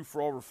 games. He threw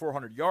for over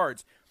 400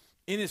 yards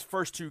in his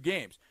first 2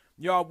 games.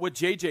 What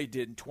JJ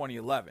did in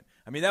 2011.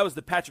 I mean, that was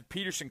the Patrick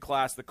Peterson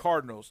class, the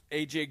Cardinals,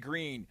 A.J.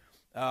 Green,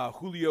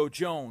 Julio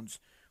Jones,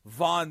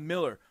 Von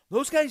Miller.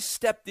 Those guys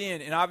stepped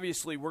in, and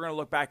obviously we're going to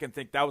look back and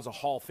think that was a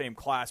Hall of Fame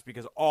class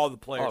because all the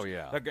players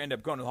that end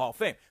up going to the Hall of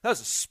Fame. That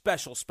was a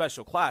special,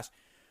 special class.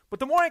 But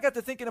the more I got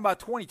to thinking about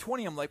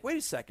 2020, I'm like, wait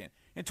a second.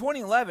 In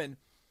 2011,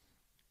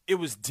 it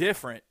was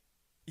different,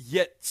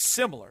 yet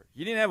similar.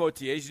 You didn't have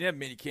OTAs. You didn't have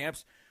mini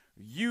camps.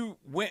 You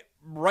went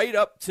right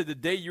up to the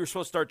day you were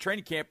supposed to start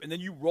training camp, and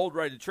then you rolled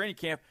right into training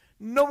camp.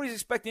 Nobody's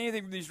expecting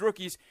anything from these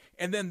rookies,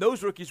 and then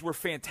those rookies were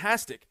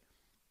fantastic.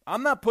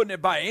 I'm not putting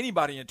it by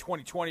anybody in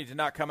 2020 to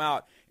not come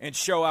out and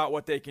show out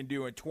what they can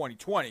do in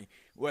 2020,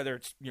 whether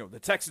it's the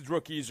Texans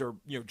rookies or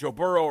Joe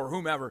Burrow or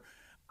whomever.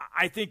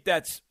 I think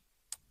that's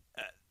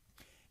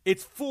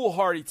it's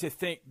foolhardy to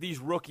think these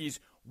rookies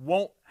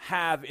won't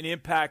have an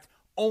impact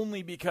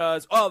only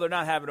because they're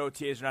not having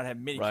OTAs, they're not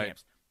having mini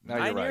camps. No,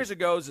 9 years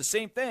ago is the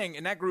same thing,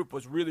 and that group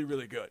was really,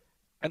 really good.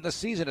 And the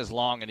season is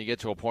long, and you get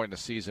to a point in the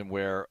season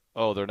where,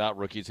 they're not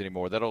rookies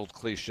anymore. That old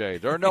cliche.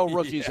 There are no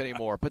rookies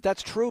anymore. But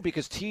that's true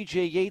because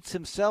T.J. Yates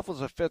himself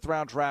was a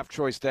 5th-round draft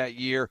choice that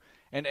year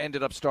and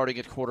ended up starting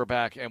at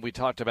quarterback. And we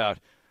talked about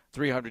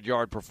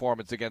 300-yard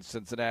performance against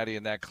Cincinnati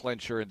in that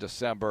clincher in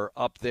December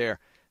up there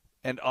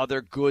and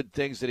other good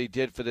things that he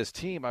did for this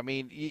team. I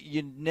mean,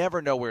 you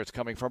never know where it's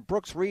coming from.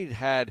 Brooks Reed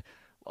had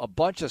a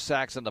bunch of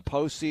sacks in the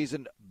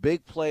postseason,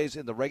 big plays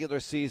in the regular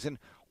season.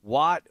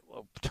 Watt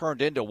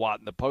turned into Watt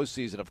in the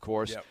postseason, of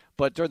course,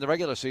 but during the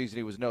regular season,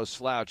 he was no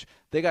slouch.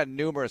 They got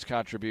numerous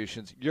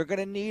contributions. You're going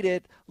to need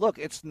it. Look,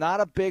 it's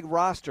not a big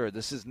roster.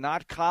 This is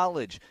not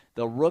college.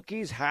 The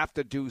rookies have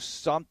to do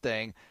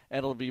something, and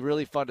it'll be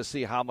really fun to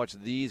see how much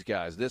these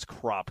guys, this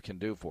crop, can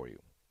do for you.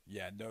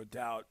 Yeah, no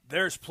doubt.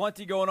 There's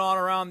plenty going on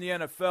around the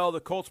NFL.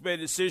 The Colts made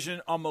a decision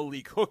on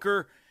Malik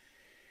Hooker.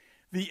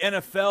 The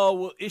NFL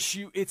will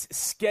issue its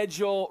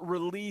schedule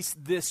release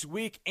this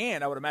week,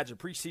 and I would imagine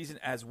preseason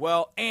as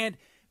well. And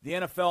the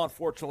NFL,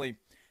 unfortunately,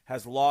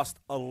 has lost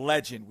a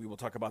legend. We will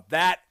talk about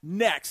that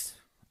next.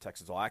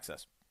 Texans All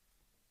Access.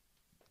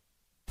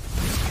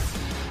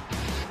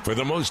 For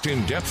the most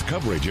in-depth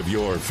coverage of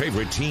your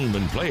favorite team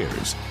and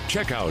players,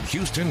 check out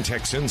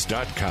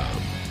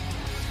HoustonTexans.com.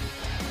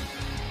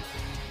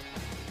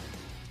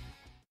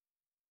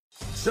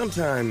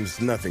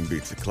 Sometimes nothing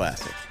beats a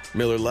classic.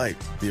 Miller Lite,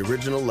 the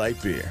original light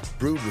beer,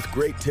 brewed with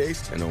great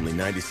taste and only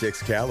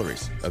 96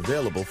 calories,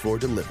 available for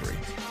delivery.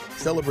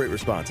 Celebrate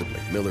responsibly.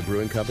 Miller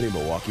Brewing Company,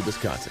 Milwaukee,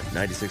 Wisconsin.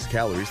 96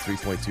 calories,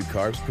 3.2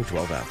 carbs per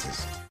 12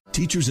 ounces.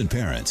 Teachers and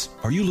parents,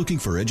 are you looking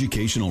for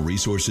educational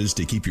resources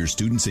to keep your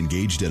students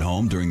engaged at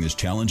home during this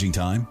challenging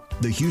time?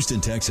 The Houston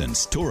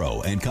Texans,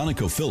 Toro, and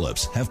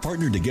ConocoPhillips have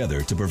partnered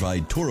together to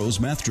provide Toro's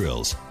Math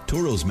Drills.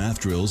 Toro's Math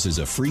Drills is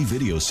a free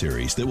video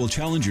series that will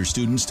challenge your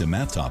students to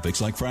math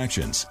topics like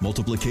fractions,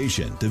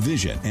 multiplication,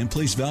 division, and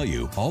place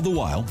value, all the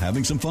while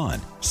having some fun.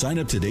 Sign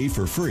up today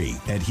for free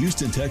at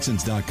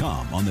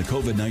HoustonTexans.com on the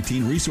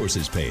COVID-19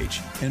 resources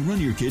page and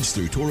run your kids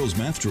through Toro's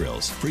Math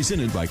Drills,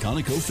 presented by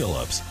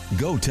ConocoPhillips.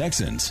 Go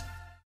Texans!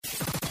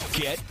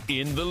 Get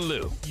in the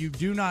loop. You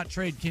do not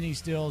trade Kenny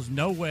Stills.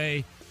 No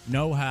way,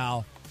 no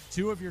how.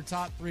 Two of your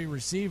top three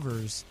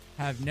receivers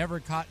have never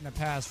caught a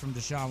pass from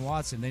Deshaun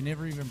Watson. They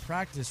never even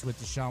practiced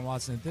with Deshaun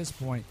Watson at this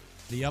point.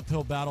 The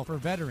uphill battle for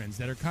veterans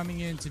that are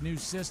coming into new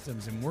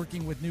systems and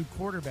working with new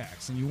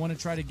quarterbacks, and you want to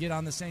try to get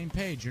on the same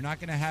page. You're not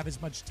going to have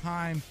as much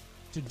time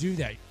to do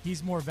that.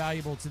 He's more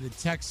valuable to the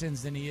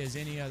Texans than he is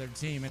any other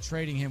team, and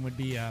trading him would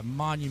be a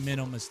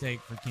monumental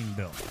mistake for King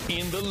Bill.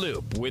 In the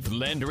Loop with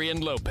Landry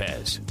and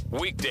Lopez.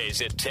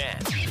 Weekdays at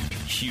 10.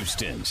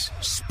 Houston's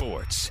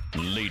sports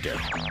leader.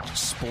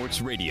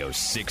 Sports Radio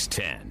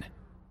 610.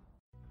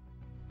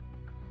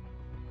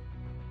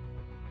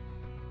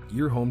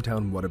 Your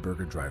hometown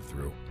Whataburger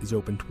drive-thru is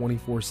open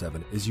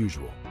 24/7 as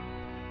usual.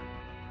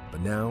 But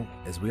now,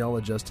 as we all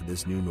adjust to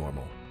this new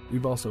normal,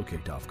 we've also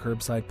kicked off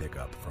curbside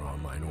pickup for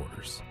online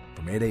orders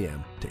from 8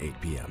 a.m. to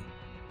 8 p.m.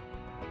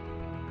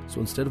 So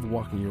instead of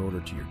walking your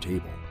order to your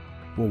table,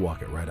 we'll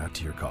walk it right out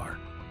to your car.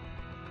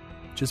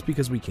 Just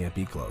because we can't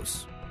be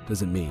close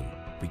doesn't mean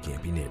we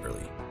can't be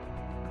neighborly.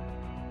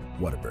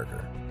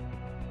 Whataburger.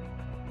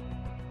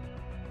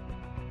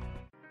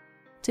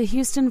 To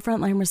Houston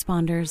frontline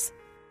responders,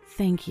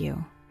 thank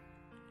you.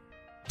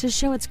 To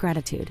show its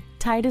gratitude,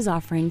 Tide is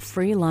offering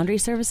free laundry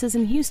services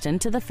in Houston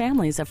to the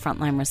families of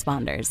frontline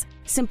responders.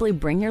 Simply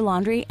bring your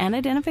laundry and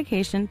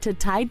identification to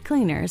Tide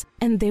Cleaners,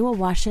 and they will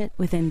wash it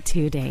within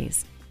 2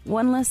 days.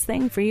 One less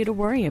thing for you to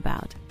worry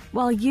about.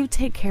 While you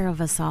take care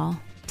of us all,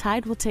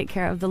 Tide will take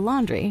care of the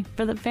laundry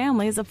for the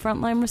families of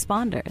frontline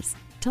responders.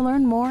 To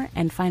learn more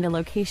and find a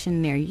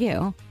location near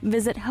you,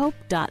 visit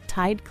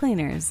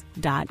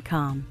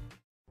hope.tidecleaners.com.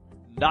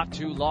 Not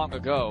too long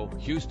ago,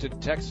 Houston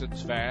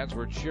Texans fans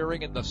were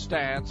cheering in the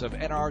stands of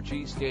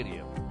NRG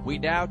Stadium. We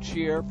now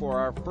cheer for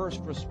our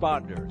first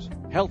responders,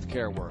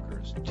 healthcare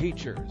workers,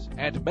 teachers,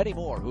 and many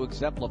more who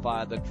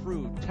exemplify the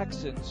true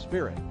Texan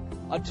spirit.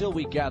 Until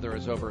we gather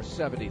as over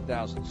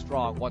 70,000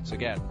 strong once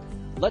again,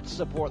 let's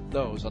support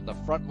those on the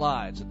front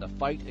lines in the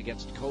fight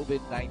against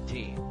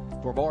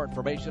COVID-19. For more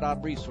information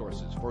on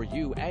resources for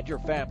you and your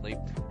family,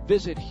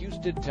 visit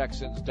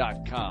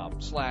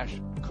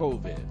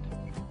HoustonTexans.com/COVID.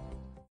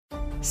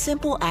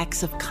 Simple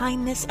acts of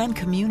kindness and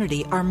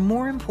community are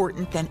more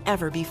important than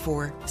ever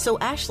before. So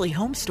Ashley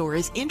Home Store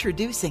is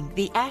introducing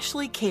the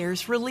Ashley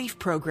Cares Relief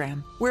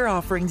Program. We're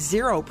offering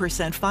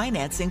 0%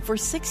 financing for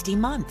 60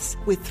 months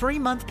with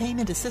 3-month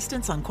payment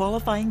assistance on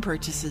qualifying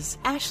purchases.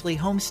 Ashley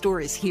Home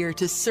Store is here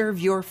to serve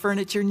your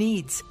furniture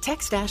needs.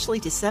 Text Ashley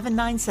to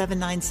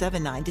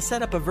 797979 to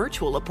set up a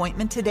virtual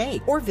appointment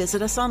today or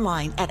visit us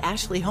online at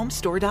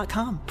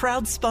ashleyhomestore.com.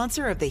 Proud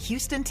sponsor of the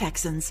Houston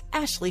Texans.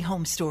 Ashley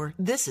Home Store.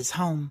 This is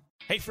home.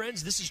 Hey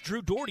friends, this is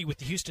Drew Doherty with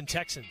the Houston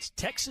Texans.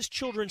 Texas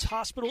Children's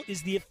Hospital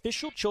is the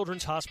official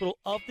children's hospital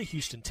of the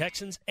Houston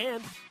Texans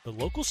and the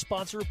local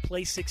sponsor of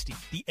Play 60,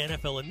 the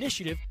NFL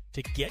initiative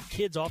to get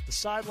kids off the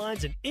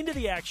sidelines and into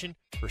the action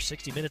for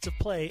 60 minutes of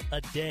play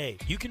a day.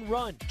 You can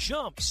run,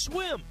 jump,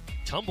 swim,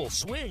 tumble,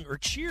 swing, or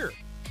cheer.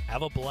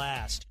 Have a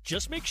blast.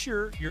 Just make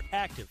sure you're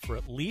active for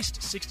at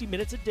least 60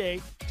 minutes a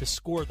day to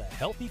score the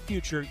healthy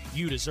future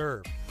you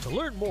deserve. To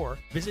learn more,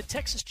 visit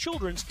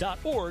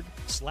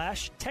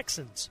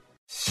texaschildrens.org/Texans.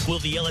 Will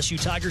the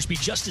LSU Tigers be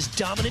just as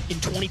dominant in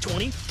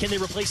 2020? Can they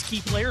replace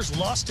key players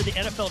lost to the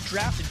NFL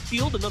draft and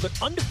field another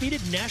undefeated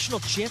national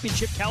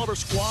championship caliber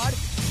squad?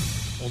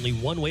 Only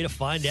one way to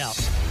find out.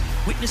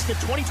 Witness the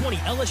 2020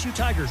 LSU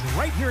Tigers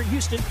right here in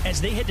Houston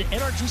as they head to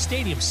NRG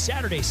Stadium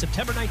Saturday,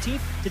 September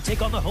 19th to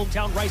take on the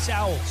hometown Rice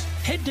Owls.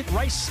 Head to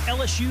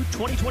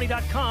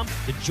RiceLSU2020.com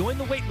to join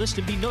the waitlist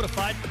and be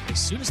notified as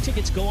soon as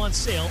tickets go on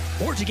sale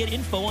or to get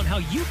info on how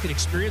you can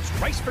experience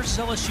Rice versus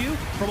LSU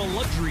from a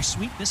luxury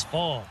suite this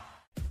fall.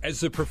 As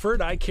the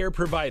preferred eye care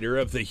provider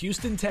of the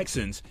Houston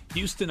Texans,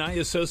 Houston Eye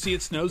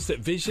Associates knows that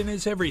vision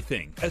is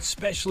everything,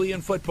 especially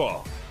in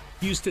football.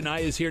 Houston Eye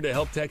is here to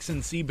help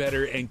Texans see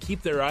better and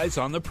keep their eyes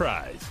on the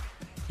prize.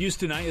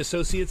 Houston Eye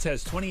Associates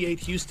has 28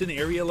 Houston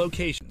area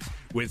locations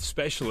with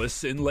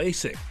specialists in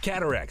LASIK,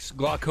 cataracts,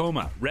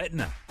 glaucoma,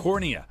 retina,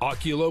 cornea,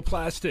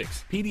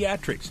 oculoplastics,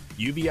 pediatrics,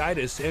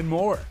 uveitis, and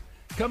more.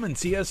 Come and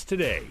see us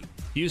today.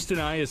 Houston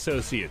Eye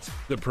Associates,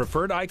 the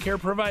preferred eye care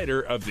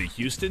provider of the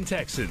Houston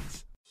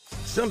Texans.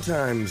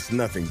 Sometimes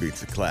nothing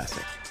beats a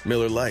classic.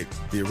 Miller Lite,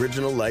 the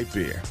original light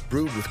beer,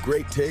 brewed with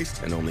great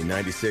taste and only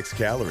 96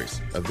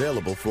 calories,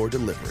 available for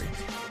delivery.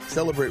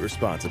 Celebrate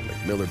responsibly.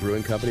 Miller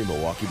Brewing Company,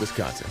 Milwaukee,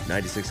 Wisconsin.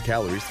 96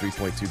 calories,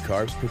 3.2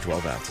 carbs per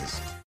 12 ounces.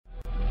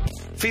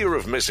 Fear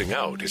of missing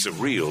out is a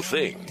real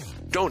thing.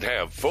 Don't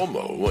have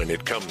FOMO when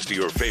it comes to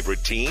your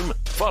favorite team.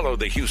 Follow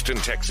the Houston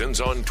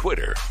Texans on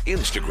Twitter,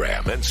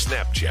 Instagram, and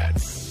Snapchat.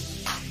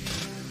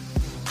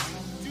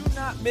 Do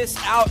not miss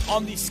out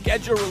on the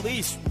schedule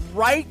release.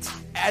 Right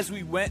as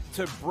we went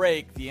to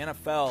break, the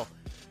NFL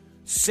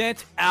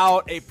sent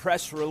out a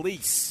press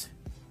release.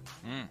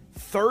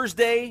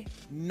 Thursday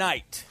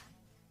night,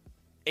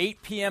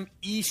 8 p.m.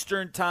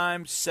 Eastern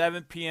Time,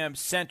 7 p.m.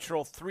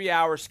 Central,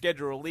 3-hour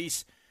schedule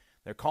release.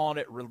 They're calling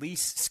it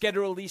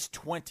Schedule Release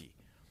 20,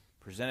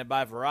 presented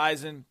by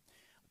Verizon.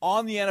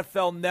 On the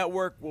NFL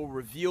Network, we'll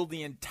reveal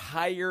the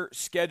entire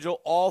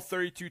schedule, all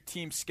 32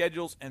 team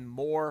schedules, and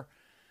more.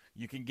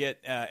 You can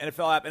get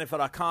NFL app,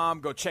 NFL.com.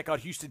 Go check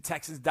out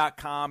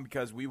HoustonTexans.com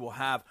because we will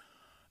have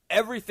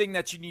everything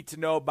that you need to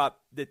know about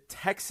the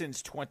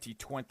Texans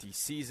 2020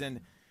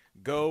 season.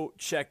 Go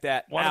check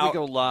that out. Why don't we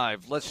go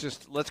live?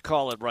 Let's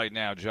call it right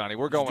now, Johnny.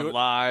 We're going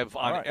live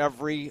on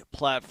every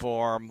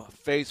platform: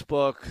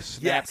 Facebook,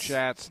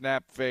 Snapchat,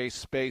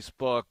 Snapface,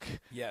 Facebook,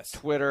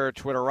 Twitter,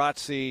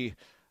 Twitterazzi,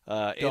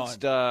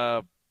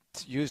 Insta,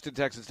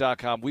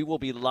 HoustonTexans.com. We will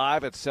be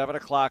live at 7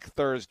 o'clock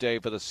Thursday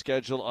for the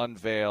schedule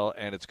unveil,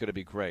 and it's going to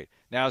be great.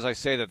 Now, as I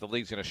say that, the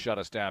league's going to shut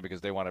us down because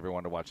they want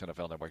everyone to watch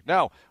NFL Network.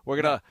 No,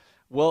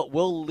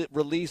 we'll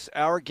release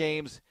our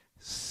games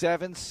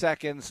 7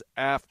 seconds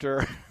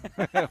after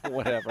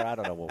whatever. I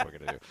don't know what we're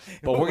going to do,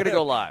 but we're going to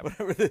go live.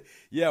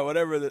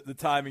 Whatever the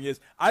timing is.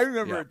 I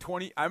remember at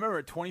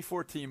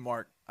 2014,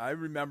 Mark. I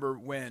remember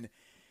when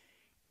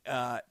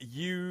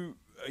you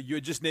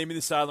had just named me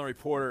the sideline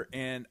reporter,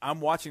 and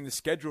I'm watching the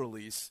schedule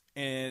release,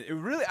 and it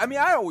really,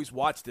 I always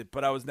watched it,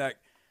 but I was like,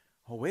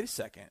 oh, wait a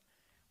second.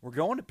 We're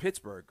going to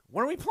Pittsburgh.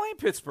 When are we playing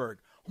Pittsburgh?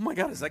 Oh, my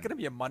God, is that going to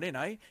be a Monday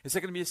night? Is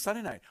that going to be a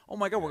Sunday night? Oh,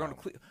 my God, we're going to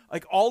Cleveland.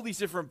 Like all these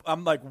different –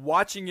 I'm like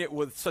watching it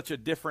with such a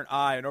different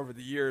eye, and over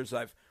the years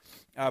I've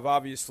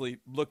obviously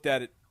looked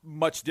at it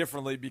much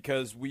differently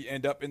because we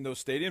end up in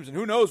those stadiums, and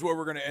who knows where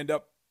we're going to end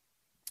up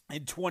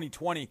in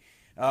 2020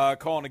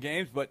 calling the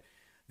games, but –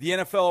 the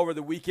NFL over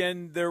the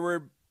weekend, there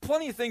were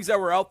plenty of things that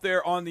were out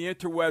there on the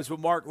interwebs. But,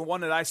 Mark, the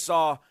one that I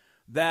saw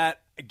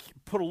that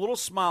put a little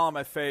smile on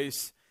my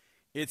face,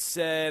 it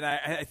said,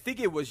 I think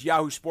it was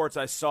Yahoo Sports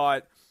I saw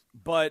it,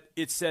 but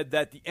it said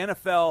that the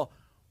NFL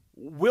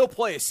will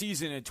play a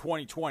season in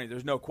 2020.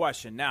 There's no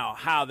question. Now,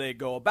 how they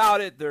go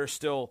about it, there's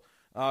still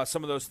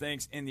some of those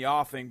things in the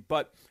offing.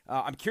 But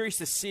I'm curious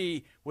to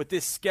see with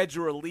this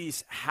schedule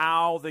release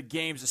how the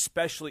games,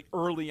 especially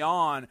early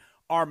on,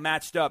 are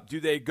matched up.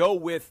 Do they go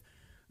with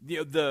the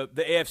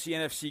AFC,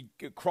 NFC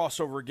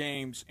crossover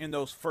games in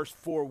those first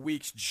 4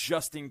 weeks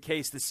just in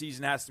case the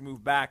season has to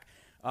move back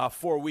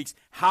 4 weeks?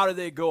 How do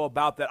they go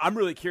about that? I'm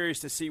really curious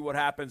to see what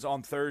happens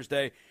on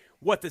Thursday,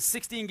 what the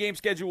 16-game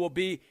schedule will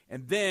be,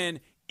 and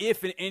then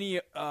if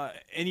any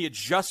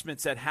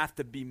adjustments that have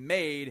to be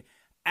made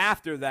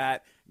after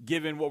that,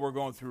 given what we're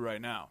going through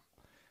right now.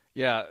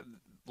 Yeah,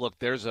 look,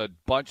 there's a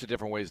bunch of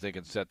different ways they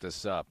can set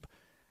this up.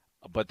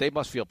 But they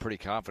must feel pretty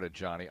confident,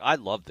 Johnny. I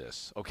love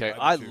this, okay?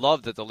 I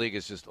love that the league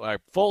is just like,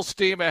 full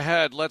steam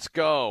ahead, let's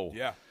go.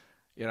 Yeah.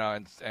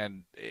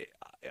 And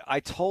I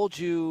told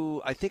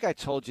you, I think I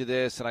told you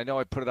this, and I know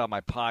I put it on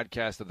my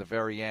podcast at the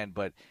very end,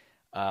 but,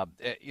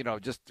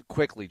 just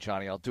quickly,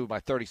 Johnny, I'll do my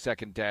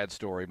 30-second dad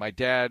story. My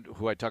dad,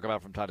 who I talk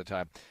about from time to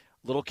time,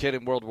 little kid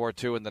in World War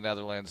II in the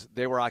Netherlands,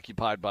 they were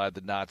occupied by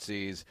the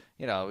Nazis.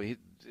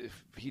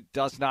 He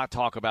does not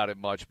talk about it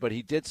much, but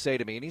he did say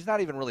to me, and he's not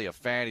even really a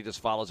fan, he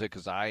just follows it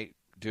because I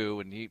do,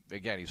 and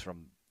he's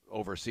from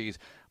overseas,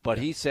 but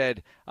he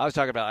said, I was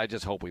talking about, I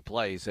just hope we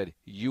play. He said,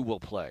 you will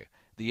play.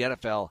 The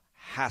NFL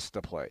has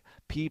to play.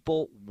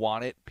 People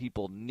want it.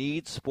 People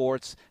need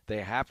sports.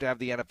 They have to have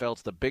the NFL.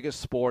 It's the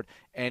biggest sport,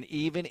 and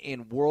even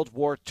in World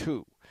War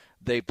II,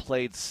 they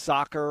played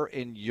soccer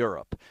in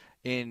Europe.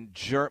 In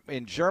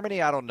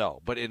Germany, I don't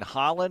know, but in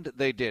Holland,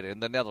 they did.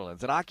 In the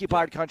Netherlands, an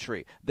occupied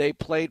country, they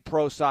played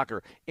pro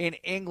soccer. In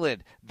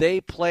England,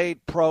 they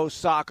played pro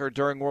soccer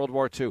during World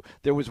War II.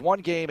 There was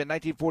one game in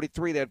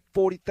 1943 that had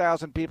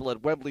 40,000 people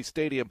at Wembley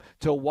Stadium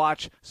to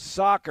watch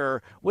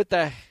soccer with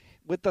the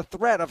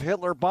threat of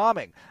Hitler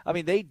bombing. I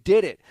mean, they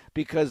did it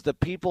because the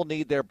people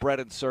need their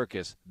bread and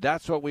circus.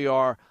 That's what we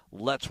are.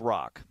 Let's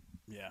rock.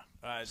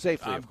 Yeah.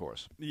 Safely, of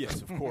course.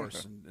 Yes, of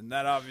course. and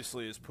that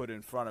obviously is put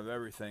in front of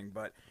everything.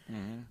 But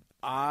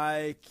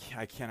I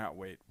cannot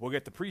wait. We'll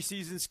get the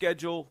preseason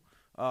schedule.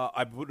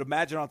 I would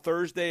imagine on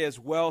Thursday as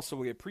well. So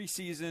we'll get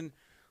preseason.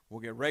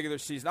 We'll get regular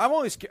season. I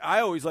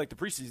always like the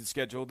preseason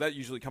schedule. That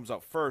usually comes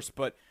out first.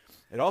 But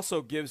it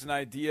also gives an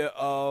idea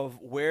of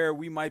where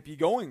we might be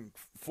going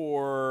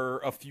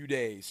for a few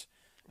days.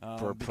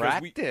 For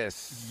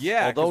practice.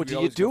 Although,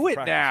 do you do it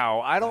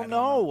now? I don't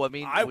know. I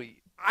mean,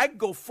 I'd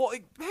go full.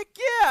 Heck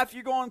yeah, if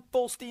you're going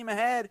full steam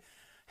ahead,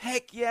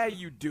 heck yeah,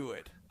 you do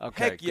it.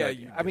 Okay, heck yeah,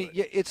 you do I mean,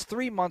 it's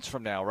 3 months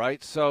from now,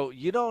 right? So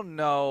you don't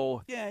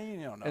know. Yeah,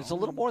 you don't know. It's a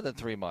little more than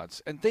 3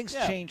 months, and things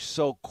change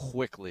so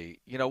quickly.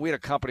 We had a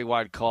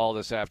company-wide call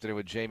this afternoon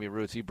with Jamie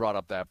Roots. He brought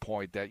up that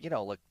point that,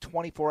 like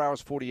 24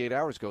 hours, 48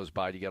 hours goes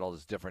by, you get all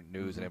this different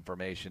news and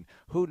information.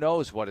 Who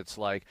knows what it's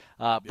like?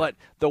 But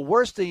the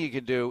worst thing you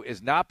can do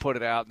is not put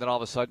it out, and then all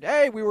of a sudden,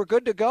 hey, we were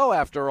good to go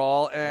after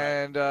all,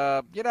 and,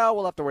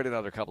 we'll have to wait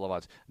another couple of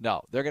months.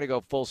 No, they're going to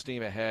go full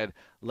steam ahead.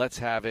 Let's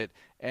have it.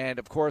 And,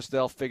 of course,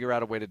 they'll figure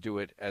out a way to do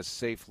it as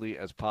safely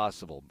as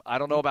possible. I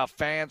don't know about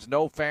fans,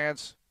 no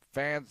fans,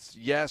 fans,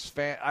 yes,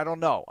 I don't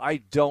know. I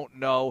don't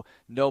know.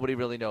 Nobody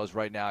really knows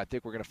right now. I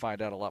think we're going to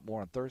find out a lot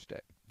more on Thursday.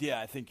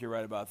 Yeah, I think you're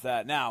right about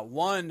that. Now,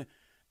 one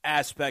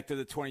aspect of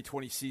the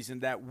 2020 season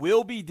that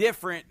will be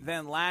different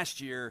than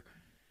last year,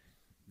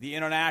 the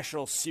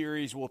international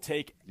series will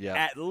take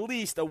at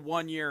least a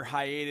 1-year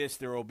hiatus.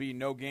 There will be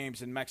no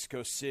games in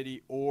Mexico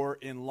City or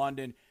in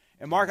London.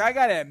 And, Mark, I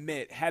got to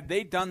admit, had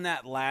they done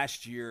that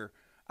last year,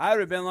 I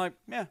would have been like,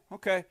 yeah,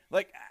 okay.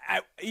 Like,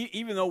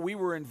 even though we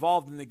were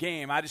involved in the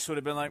game, I just would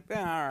have been like, all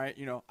right.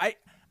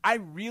 I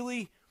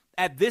really,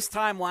 at this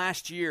time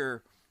last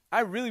year,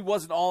 I really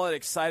wasn't all that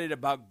excited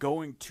about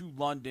going to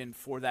London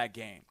for that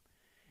game.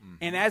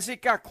 And as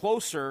it got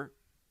closer,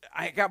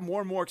 I got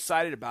more and more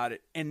excited about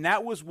it. And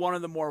that was one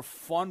of the more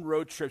fun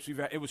road trips we've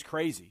had. It was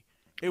crazy.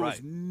 It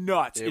was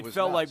nuts. It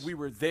felt like we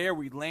were there.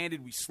 We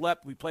landed. We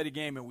slept. We played a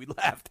game, and we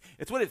left.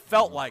 It's what it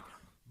felt like.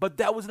 But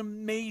that was an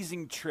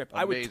amazing trip.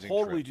 I would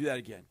totally do that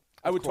again.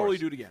 I would totally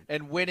do it again.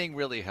 And winning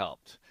really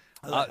helped.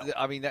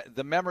 I mean,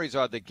 the memories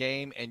are the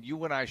game, and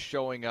you and I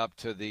showing up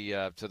to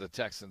the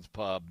Texans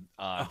pub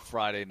on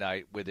Friday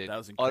night with it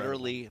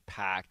utterly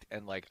packed.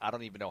 And, I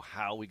don't even know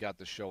how we got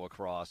the show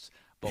across.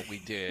 But we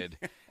did.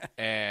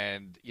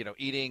 And,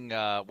 eating,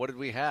 what did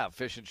we have?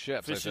 Fish and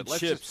chips. Fish and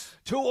chips.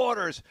 2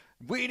 orders.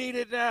 We need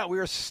it now. We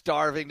were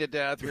starving to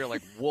death. We were,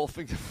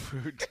 wolfing the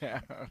food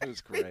down. It was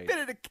great. We've been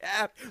in a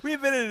cab.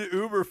 We've been in an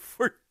Uber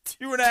for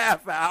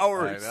 2.5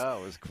 hours. I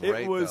know. It was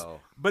great, though.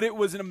 But it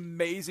was an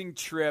amazing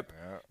trip.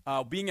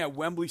 Yeah. Being at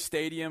Wembley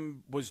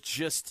Stadium was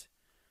just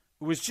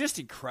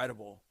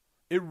incredible.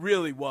 It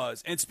really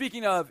was. And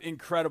speaking of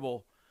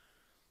incredible,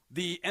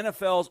 the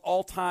NFL's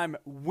all-time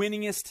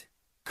winningest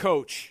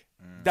coach,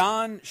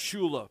 Don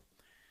Shula,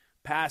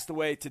 passed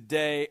away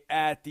today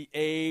at the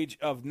age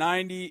of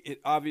 90.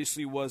 It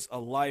obviously was a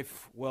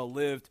life well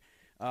lived.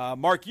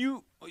 Mark,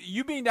 you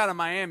being down in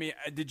Miami,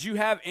 did you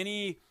have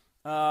any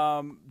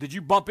did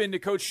you bump into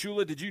Coach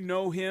Shula? Did you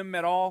know him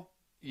at all?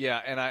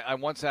 Yeah, and I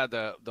once had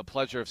the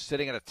pleasure of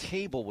sitting at a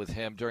table with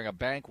him during a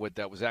banquet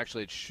that was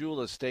actually at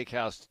Shula's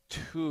Steakhouse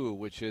 2,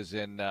 which is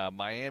in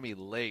Miami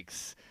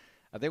Lakes.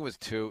 I think it was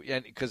 2,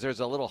 and because there's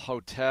a little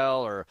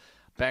hotel or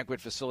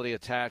banquet facility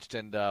attached,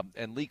 and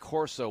Lee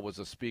Corso was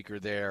a speaker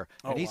there,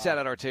 and he sat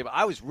at our table.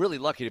 I was really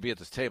lucky to be at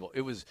this table.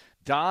 It was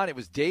Don, it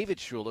was David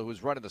Shula, who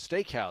was running the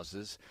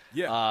steakhouses.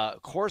 Yeah.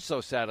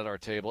 Corso sat at our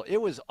table. It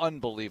was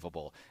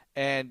unbelievable.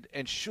 And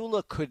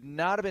Shula could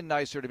not have been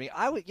nicer to me.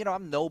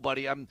 I'm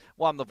nobody. I'm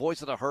the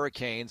voice of the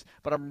Hurricanes,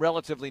 but I'm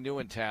relatively new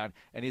in town.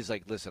 And he's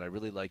like, listen, I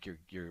really like your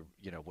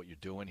what you're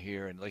doing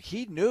here. And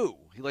he knew,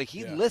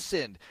 he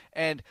listened.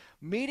 And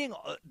meeting,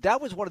 that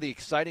was one of the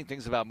exciting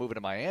things about moving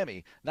to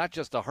Miami, not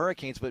just the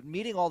Hurricanes, but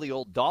meeting all the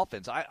old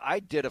Dolphins.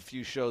 I did a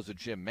few shows with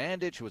Jim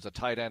Mandich, who was a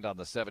tight end on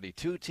the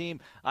 72 team.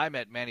 I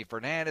met Manny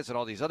Fernandez and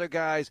all these other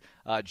guys.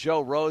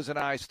 Joe Rose and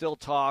I still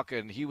talk,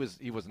 and he was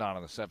not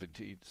on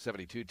the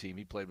 72 team.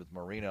 He played with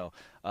Marino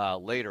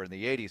later in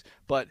the 80s.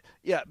 But,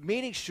 yeah,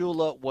 meeting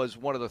Shula was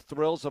one of the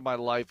thrills of my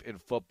life in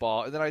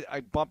football. And then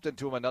I bumped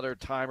into him another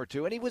time or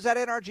two. And he was at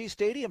NRG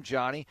Stadium,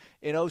 Johnny.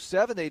 In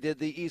 2007, they did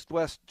the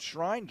East-West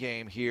Shrine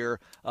game here.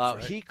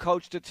 Right. He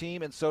coached a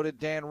team, and so did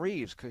Dan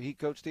Reeves. He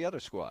coached the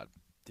other squad.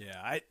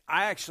 Yeah, I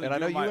actually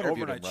do my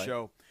overnight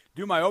show.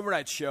 Do my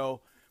overnight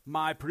show.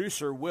 My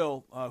producer,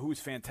 Will, who's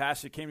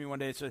fantastic, came to me one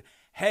day and said,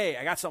 hey,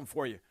 I got something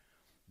for you.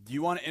 Do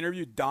you want to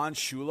interview Don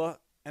Shula?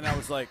 And I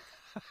was like,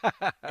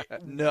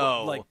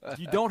 no.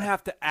 You don't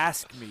have to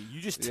ask me.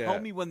 You just tell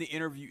me when the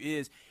interview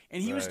is.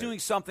 And he was doing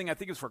something, I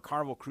think it was for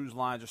Carnival Cruise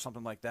Lines or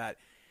something like that.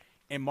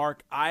 And,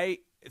 Mark,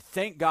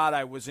 thank God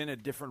I was in a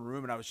different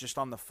room and I was just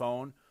on the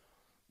phone,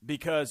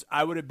 because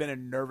I would have been a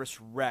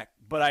nervous wreck.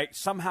 But I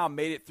somehow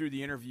made it through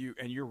the interview,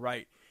 and you're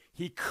right.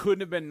 He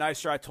couldn't have been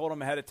nicer. I told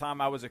him ahead of time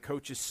I was a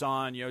coach's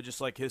son,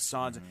 just like his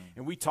sons. Mm-hmm.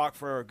 And we talked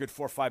for a good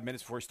 4 or 5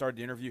 minutes before we started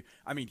the interview.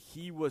 I mean,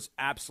 he was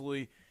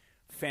absolutely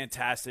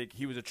fantastic.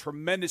 He was a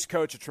tremendous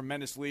coach, a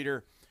tremendous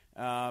leader.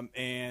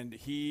 and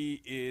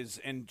he is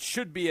and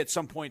should be at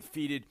some point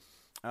feted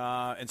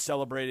and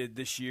celebrated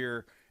this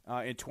year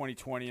in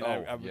 2020.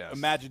 And I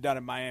imagine down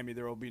in Miami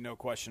there will be no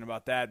question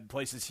about that.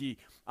 Places he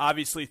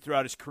obviously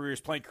throughout his career, his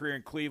playing career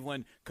in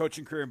Cleveland,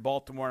 coaching career in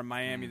Baltimore and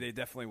Miami, they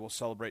definitely will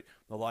celebrate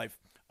the life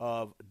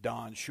of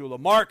Don Shula.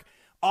 Mark,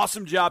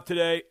 awesome job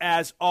today,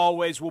 as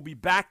always. We'll be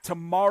back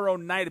tomorrow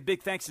night. A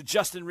big thanks to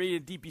Justin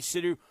Reed and DP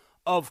Sidhu,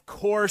 of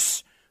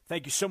course.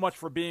 Thank you so much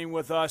for being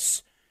with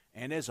us.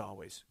 And as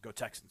always, go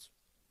Texans.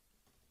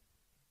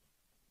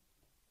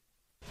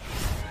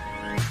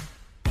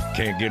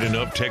 Can't get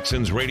enough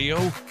Texans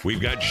radio?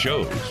 We've got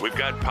shows, we've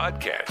got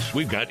podcasts,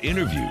 we've got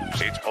interviews.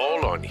 It's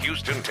all on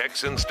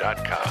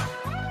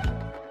HoustonTexans.com.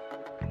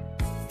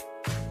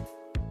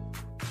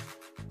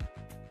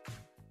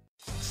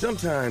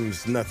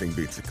 Sometimes nothing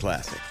beats a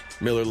classic.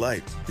 Miller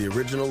Lite, the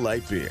original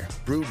light beer,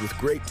 brewed with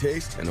great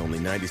taste and only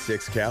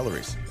 96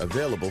 calories.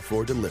 Available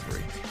for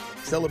delivery.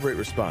 Celebrate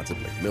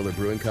responsibly. Miller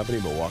Brewing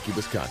Company, Milwaukee,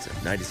 Wisconsin.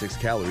 96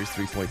 calories,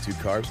 3.2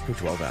 carbs per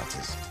 12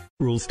 ounces.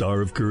 April Star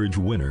of Courage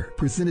winner,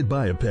 presented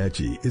by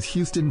Apache, is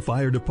Houston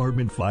Fire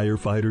Department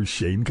firefighter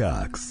Shane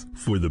Cox.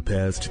 For the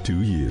past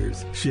 2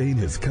 years, Shane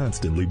has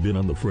constantly been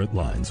on the front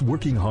lines,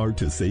 working hard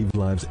to save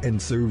lives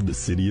and serve the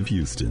city of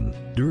Houston.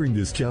 During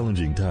this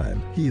challenging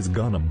time, he has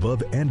gone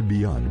above and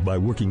beyond by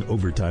working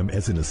overtime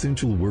as an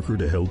essential worker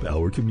to help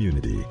our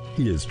community.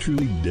 He has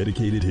truly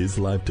dedicated his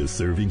life to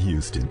serving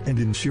Houston and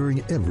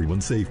ensuring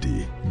everyone's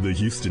safety. The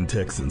Houston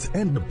Texans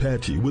and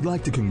Apache would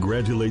like to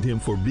congratulate him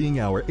for being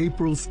our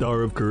April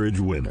Star of Courage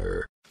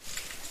winner.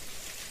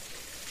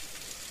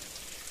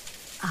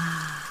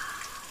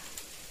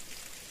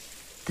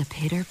 The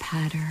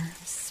pitter-patter,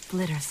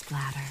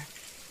 splitter-splatter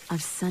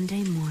of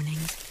Sunday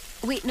mornings.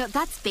 Wait, no,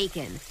 that's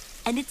bacon.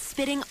 And it's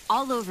spitting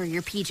all over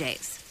your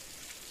PJs.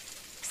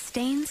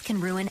 Stains can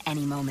ruin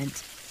any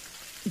moment.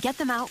 Get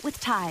them out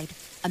with Tide,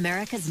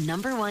 America's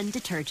 #1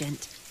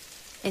 detergent.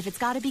 If it's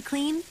gotta be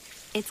clean,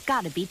 it's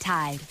gotta be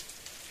Tide.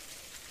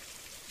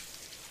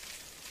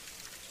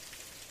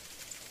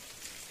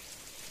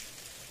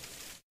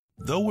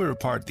 Though we're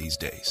apart these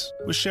days,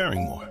 we're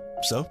sharing more.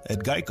 So, at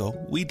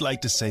Geico, we'd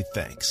like to say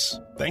thanks.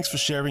 Thanks for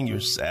sharing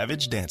your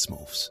savage dance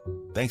moves.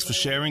 Thanks for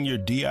sharing your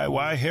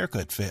DIY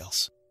haircut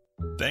fails.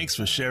 Thanks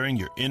for sharing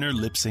your inner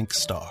lip sync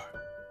star.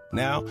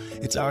 Now,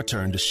 it's our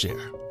turn to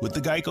share with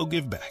the Geico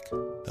Give Back,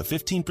 a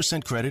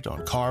 15% credit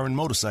on car and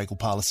motorcycle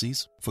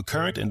policies for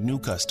current and new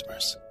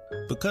customers.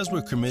 Because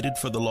we're committed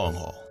for the long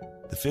haul,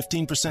 the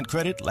 15%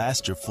 credit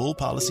lasts your full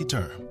policy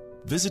term.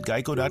 Visit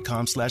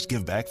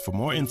geico.com/giveback for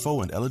more info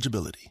and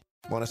eligibility.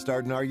 Want to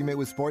start an argument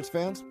with sports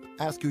fans?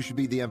 Ask who should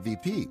be the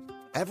MVP.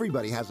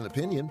 Everybody has an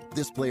opinion.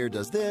 This player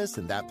does this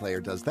and that player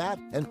does that,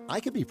 and I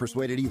could be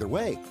persuaded either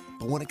way.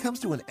 But when it comes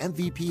to an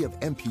MVP of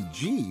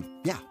MPG,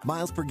 yeah,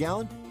 miles per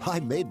gallon, I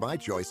made my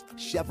choice.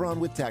 Chevron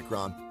with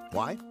Techron.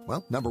 Why?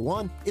 Well, number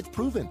one, it's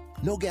proven.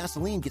 No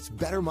gasoline gets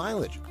better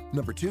mileage.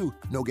 Number two,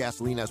 no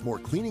gasoline has more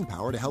cleaning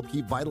power to help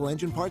keep vital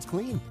engine parts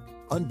clean.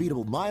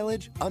 Unbeatable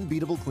mileage,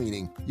 unbeatable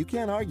cleaning. You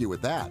can't argue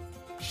with that.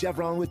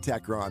 Chevron with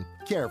Techron.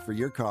 Care for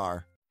your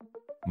car.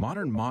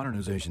 Modern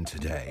modernization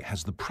today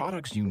has the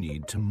products you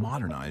need to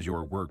modernize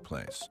your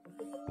workplace,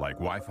 like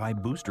Wi-Fi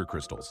booster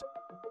crystals.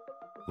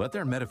 Let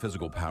their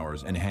metaphysical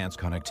powers enhance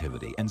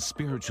connectivity and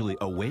spiritually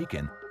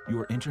awaken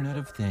your Internet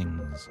of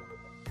Things.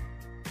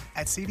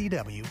 At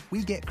CDW,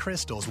 we get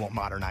crystals won't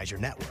modernize your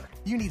network.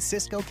 You need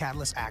Cisco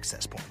Catalyst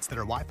access points that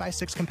are Wi-Fi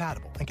 6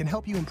 compatible and can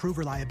help you improve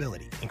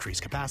reliability,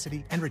 increase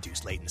capacity, and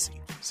reduce latency.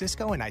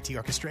 Cisco and IT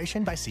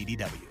orchestration by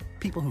CDW.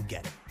 People who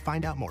get it.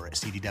 Find out more at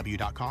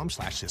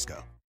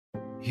cdw.com/Cisco.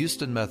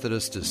 Houston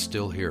Methodist is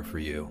still here for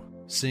you,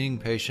 seeing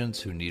patients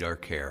who need our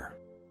care.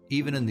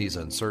 Even in these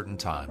uncertain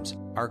times,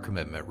 our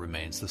commitment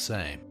remains the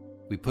same.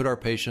 We put our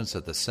patients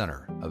at the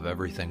center of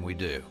everything we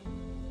do.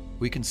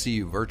 We can see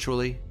you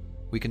virtually.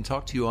 We can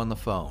talk to you on the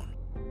phone.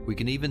 We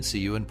can even see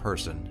you in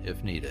person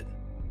if needed.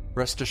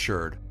 Rest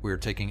assured, we are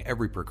taking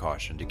every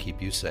precaution to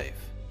keep you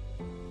safe.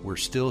 We're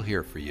still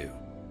here for you.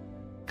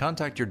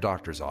 Contact your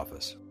doctor's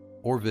office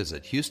or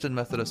visit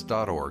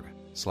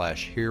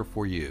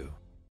houstonmethodist.org/here4you.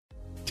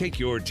 Take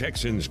your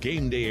Texans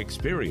game day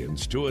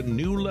experience to a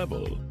new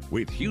level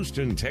with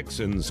Houston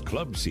Texans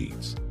club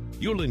seats.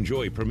 You'll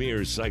enjoy premier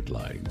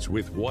sightlines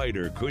with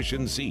wider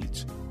cushion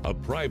seats, a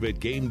private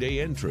game day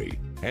entry,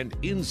 and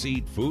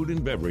in-seat food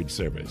and beverage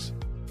service.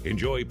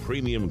 Enjoy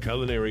premium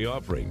culinary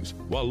offerings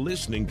while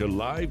listening to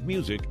live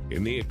music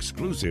in the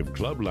exclusive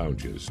club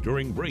lounges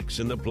during breaks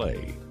in the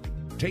play.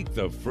 Take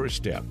the first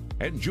step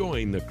and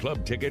join the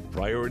club ticket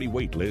priority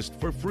waitlist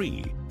for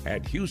free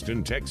at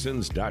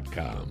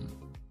HoustonTexans.com.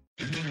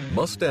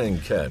 Mustang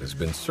Cat has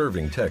been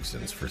serving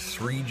Texans for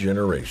 3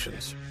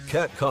 generations.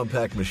 Cat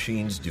compact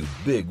machines do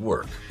big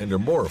work and are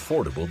more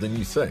affordable than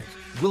you think.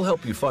 We'll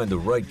help you find the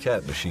right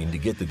Cat machine to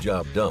get the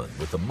job done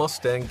with the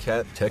Mustang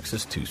Cat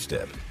Texas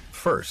 2-Step.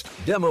 First,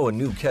 demo a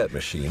new CAT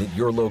machine at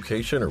your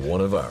location or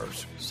one of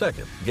ours.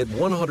 Second, get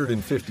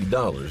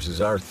 $150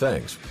 as our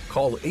thanks.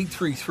 Call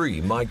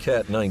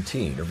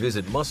 833-MyCat19 or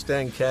visit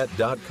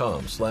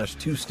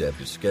MustangCat.com/2step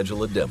to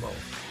schedule a demo.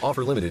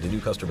 Offer limited to new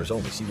customers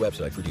only. See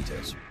website for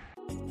details.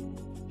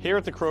 Here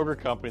at the Kroger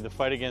Company, the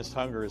fight against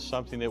hunger is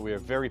something that we are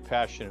very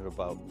passionate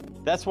about.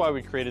 That's why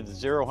we created the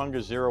Zero Hunger,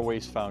 Zero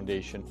Waste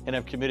Foundation and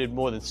have committed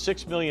more than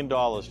 $6 million to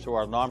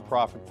our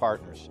nonprofit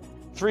partners.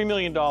 $3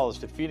 million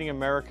to Feeding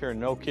America and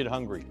No Kid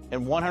Hungry,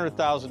 and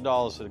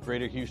 $100,000 to the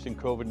Greater Houston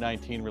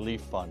COVID-19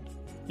 Relief Fund.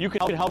 You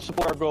can help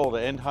support our goal to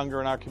end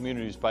hunger in our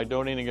communities by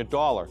donating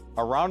 $1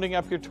 or rounding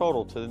up your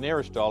total to the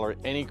nearest dollar at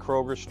any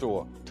Kroger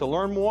store. To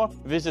learn more,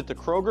 visit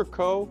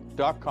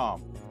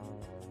thekrogerco.com.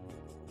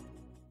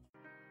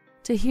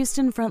 To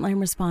Houston frontline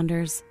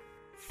responders,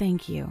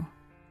 thank you.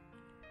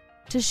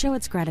 To show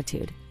its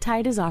gratitude,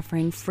 Tide is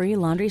offering free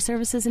laundry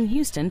services in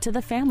Houston to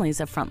the families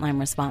of frontline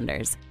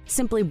responders.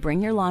 Simply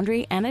bring your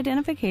laundry and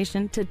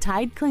identification to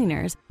Tide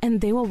Cleaners, and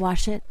they will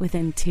wash it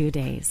within 2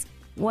 days.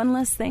 One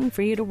less thing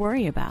for you to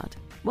worry about.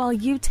 While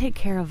you take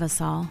care of us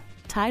all,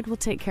 Tide will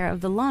take care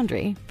of the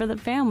laundry for the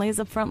families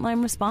of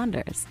frontline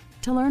responders.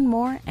 To learn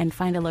more and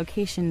find a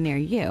location near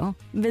you,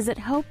 visit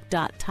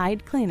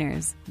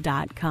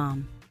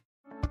hope.tidecleaners.com.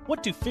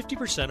 What do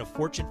 50% of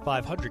Fortune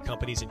 500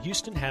 companies in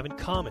Houston have in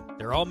common?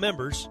 They're all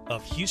members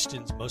of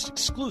Houston's most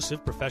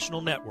exclusive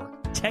professional network,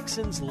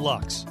 Texans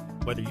Lux.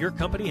 Whether your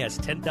company has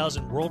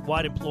 10,000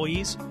 worldwide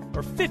employees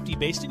or 50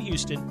 based in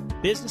Houston,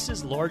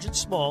 businesses large and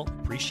small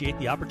appreciate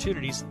the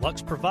opportunities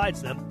Lux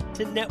provides them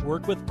to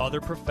network with other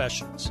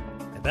professionals.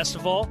 And best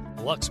of all,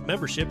 Lux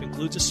membership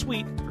includes a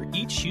suite for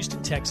each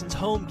Houston Texans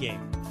home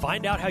game.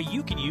 Find out how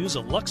you can use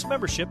a Lux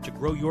membership to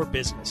grow your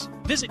business.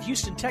 Visit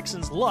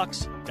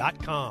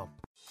HoustonTexansLux.com.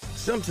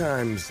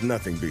 Sometimes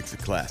nothing beats a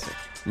classic.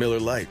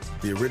 Miller Lite,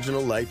 the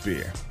original light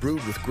beer,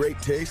 brewed with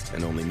great taste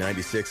and only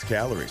 96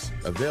 calories.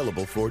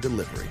 Available for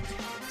delivery.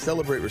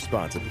 Celebrate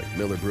responsibly.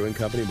 Miller Brewing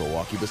Company,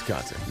 Milwaukee,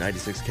 Wisconsin.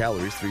 96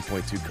 calories,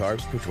 3.2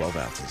 carbs per 12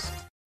 ounces.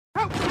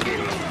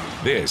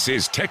 This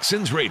is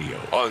Texans Radio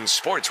on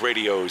Sports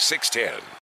Radio 610.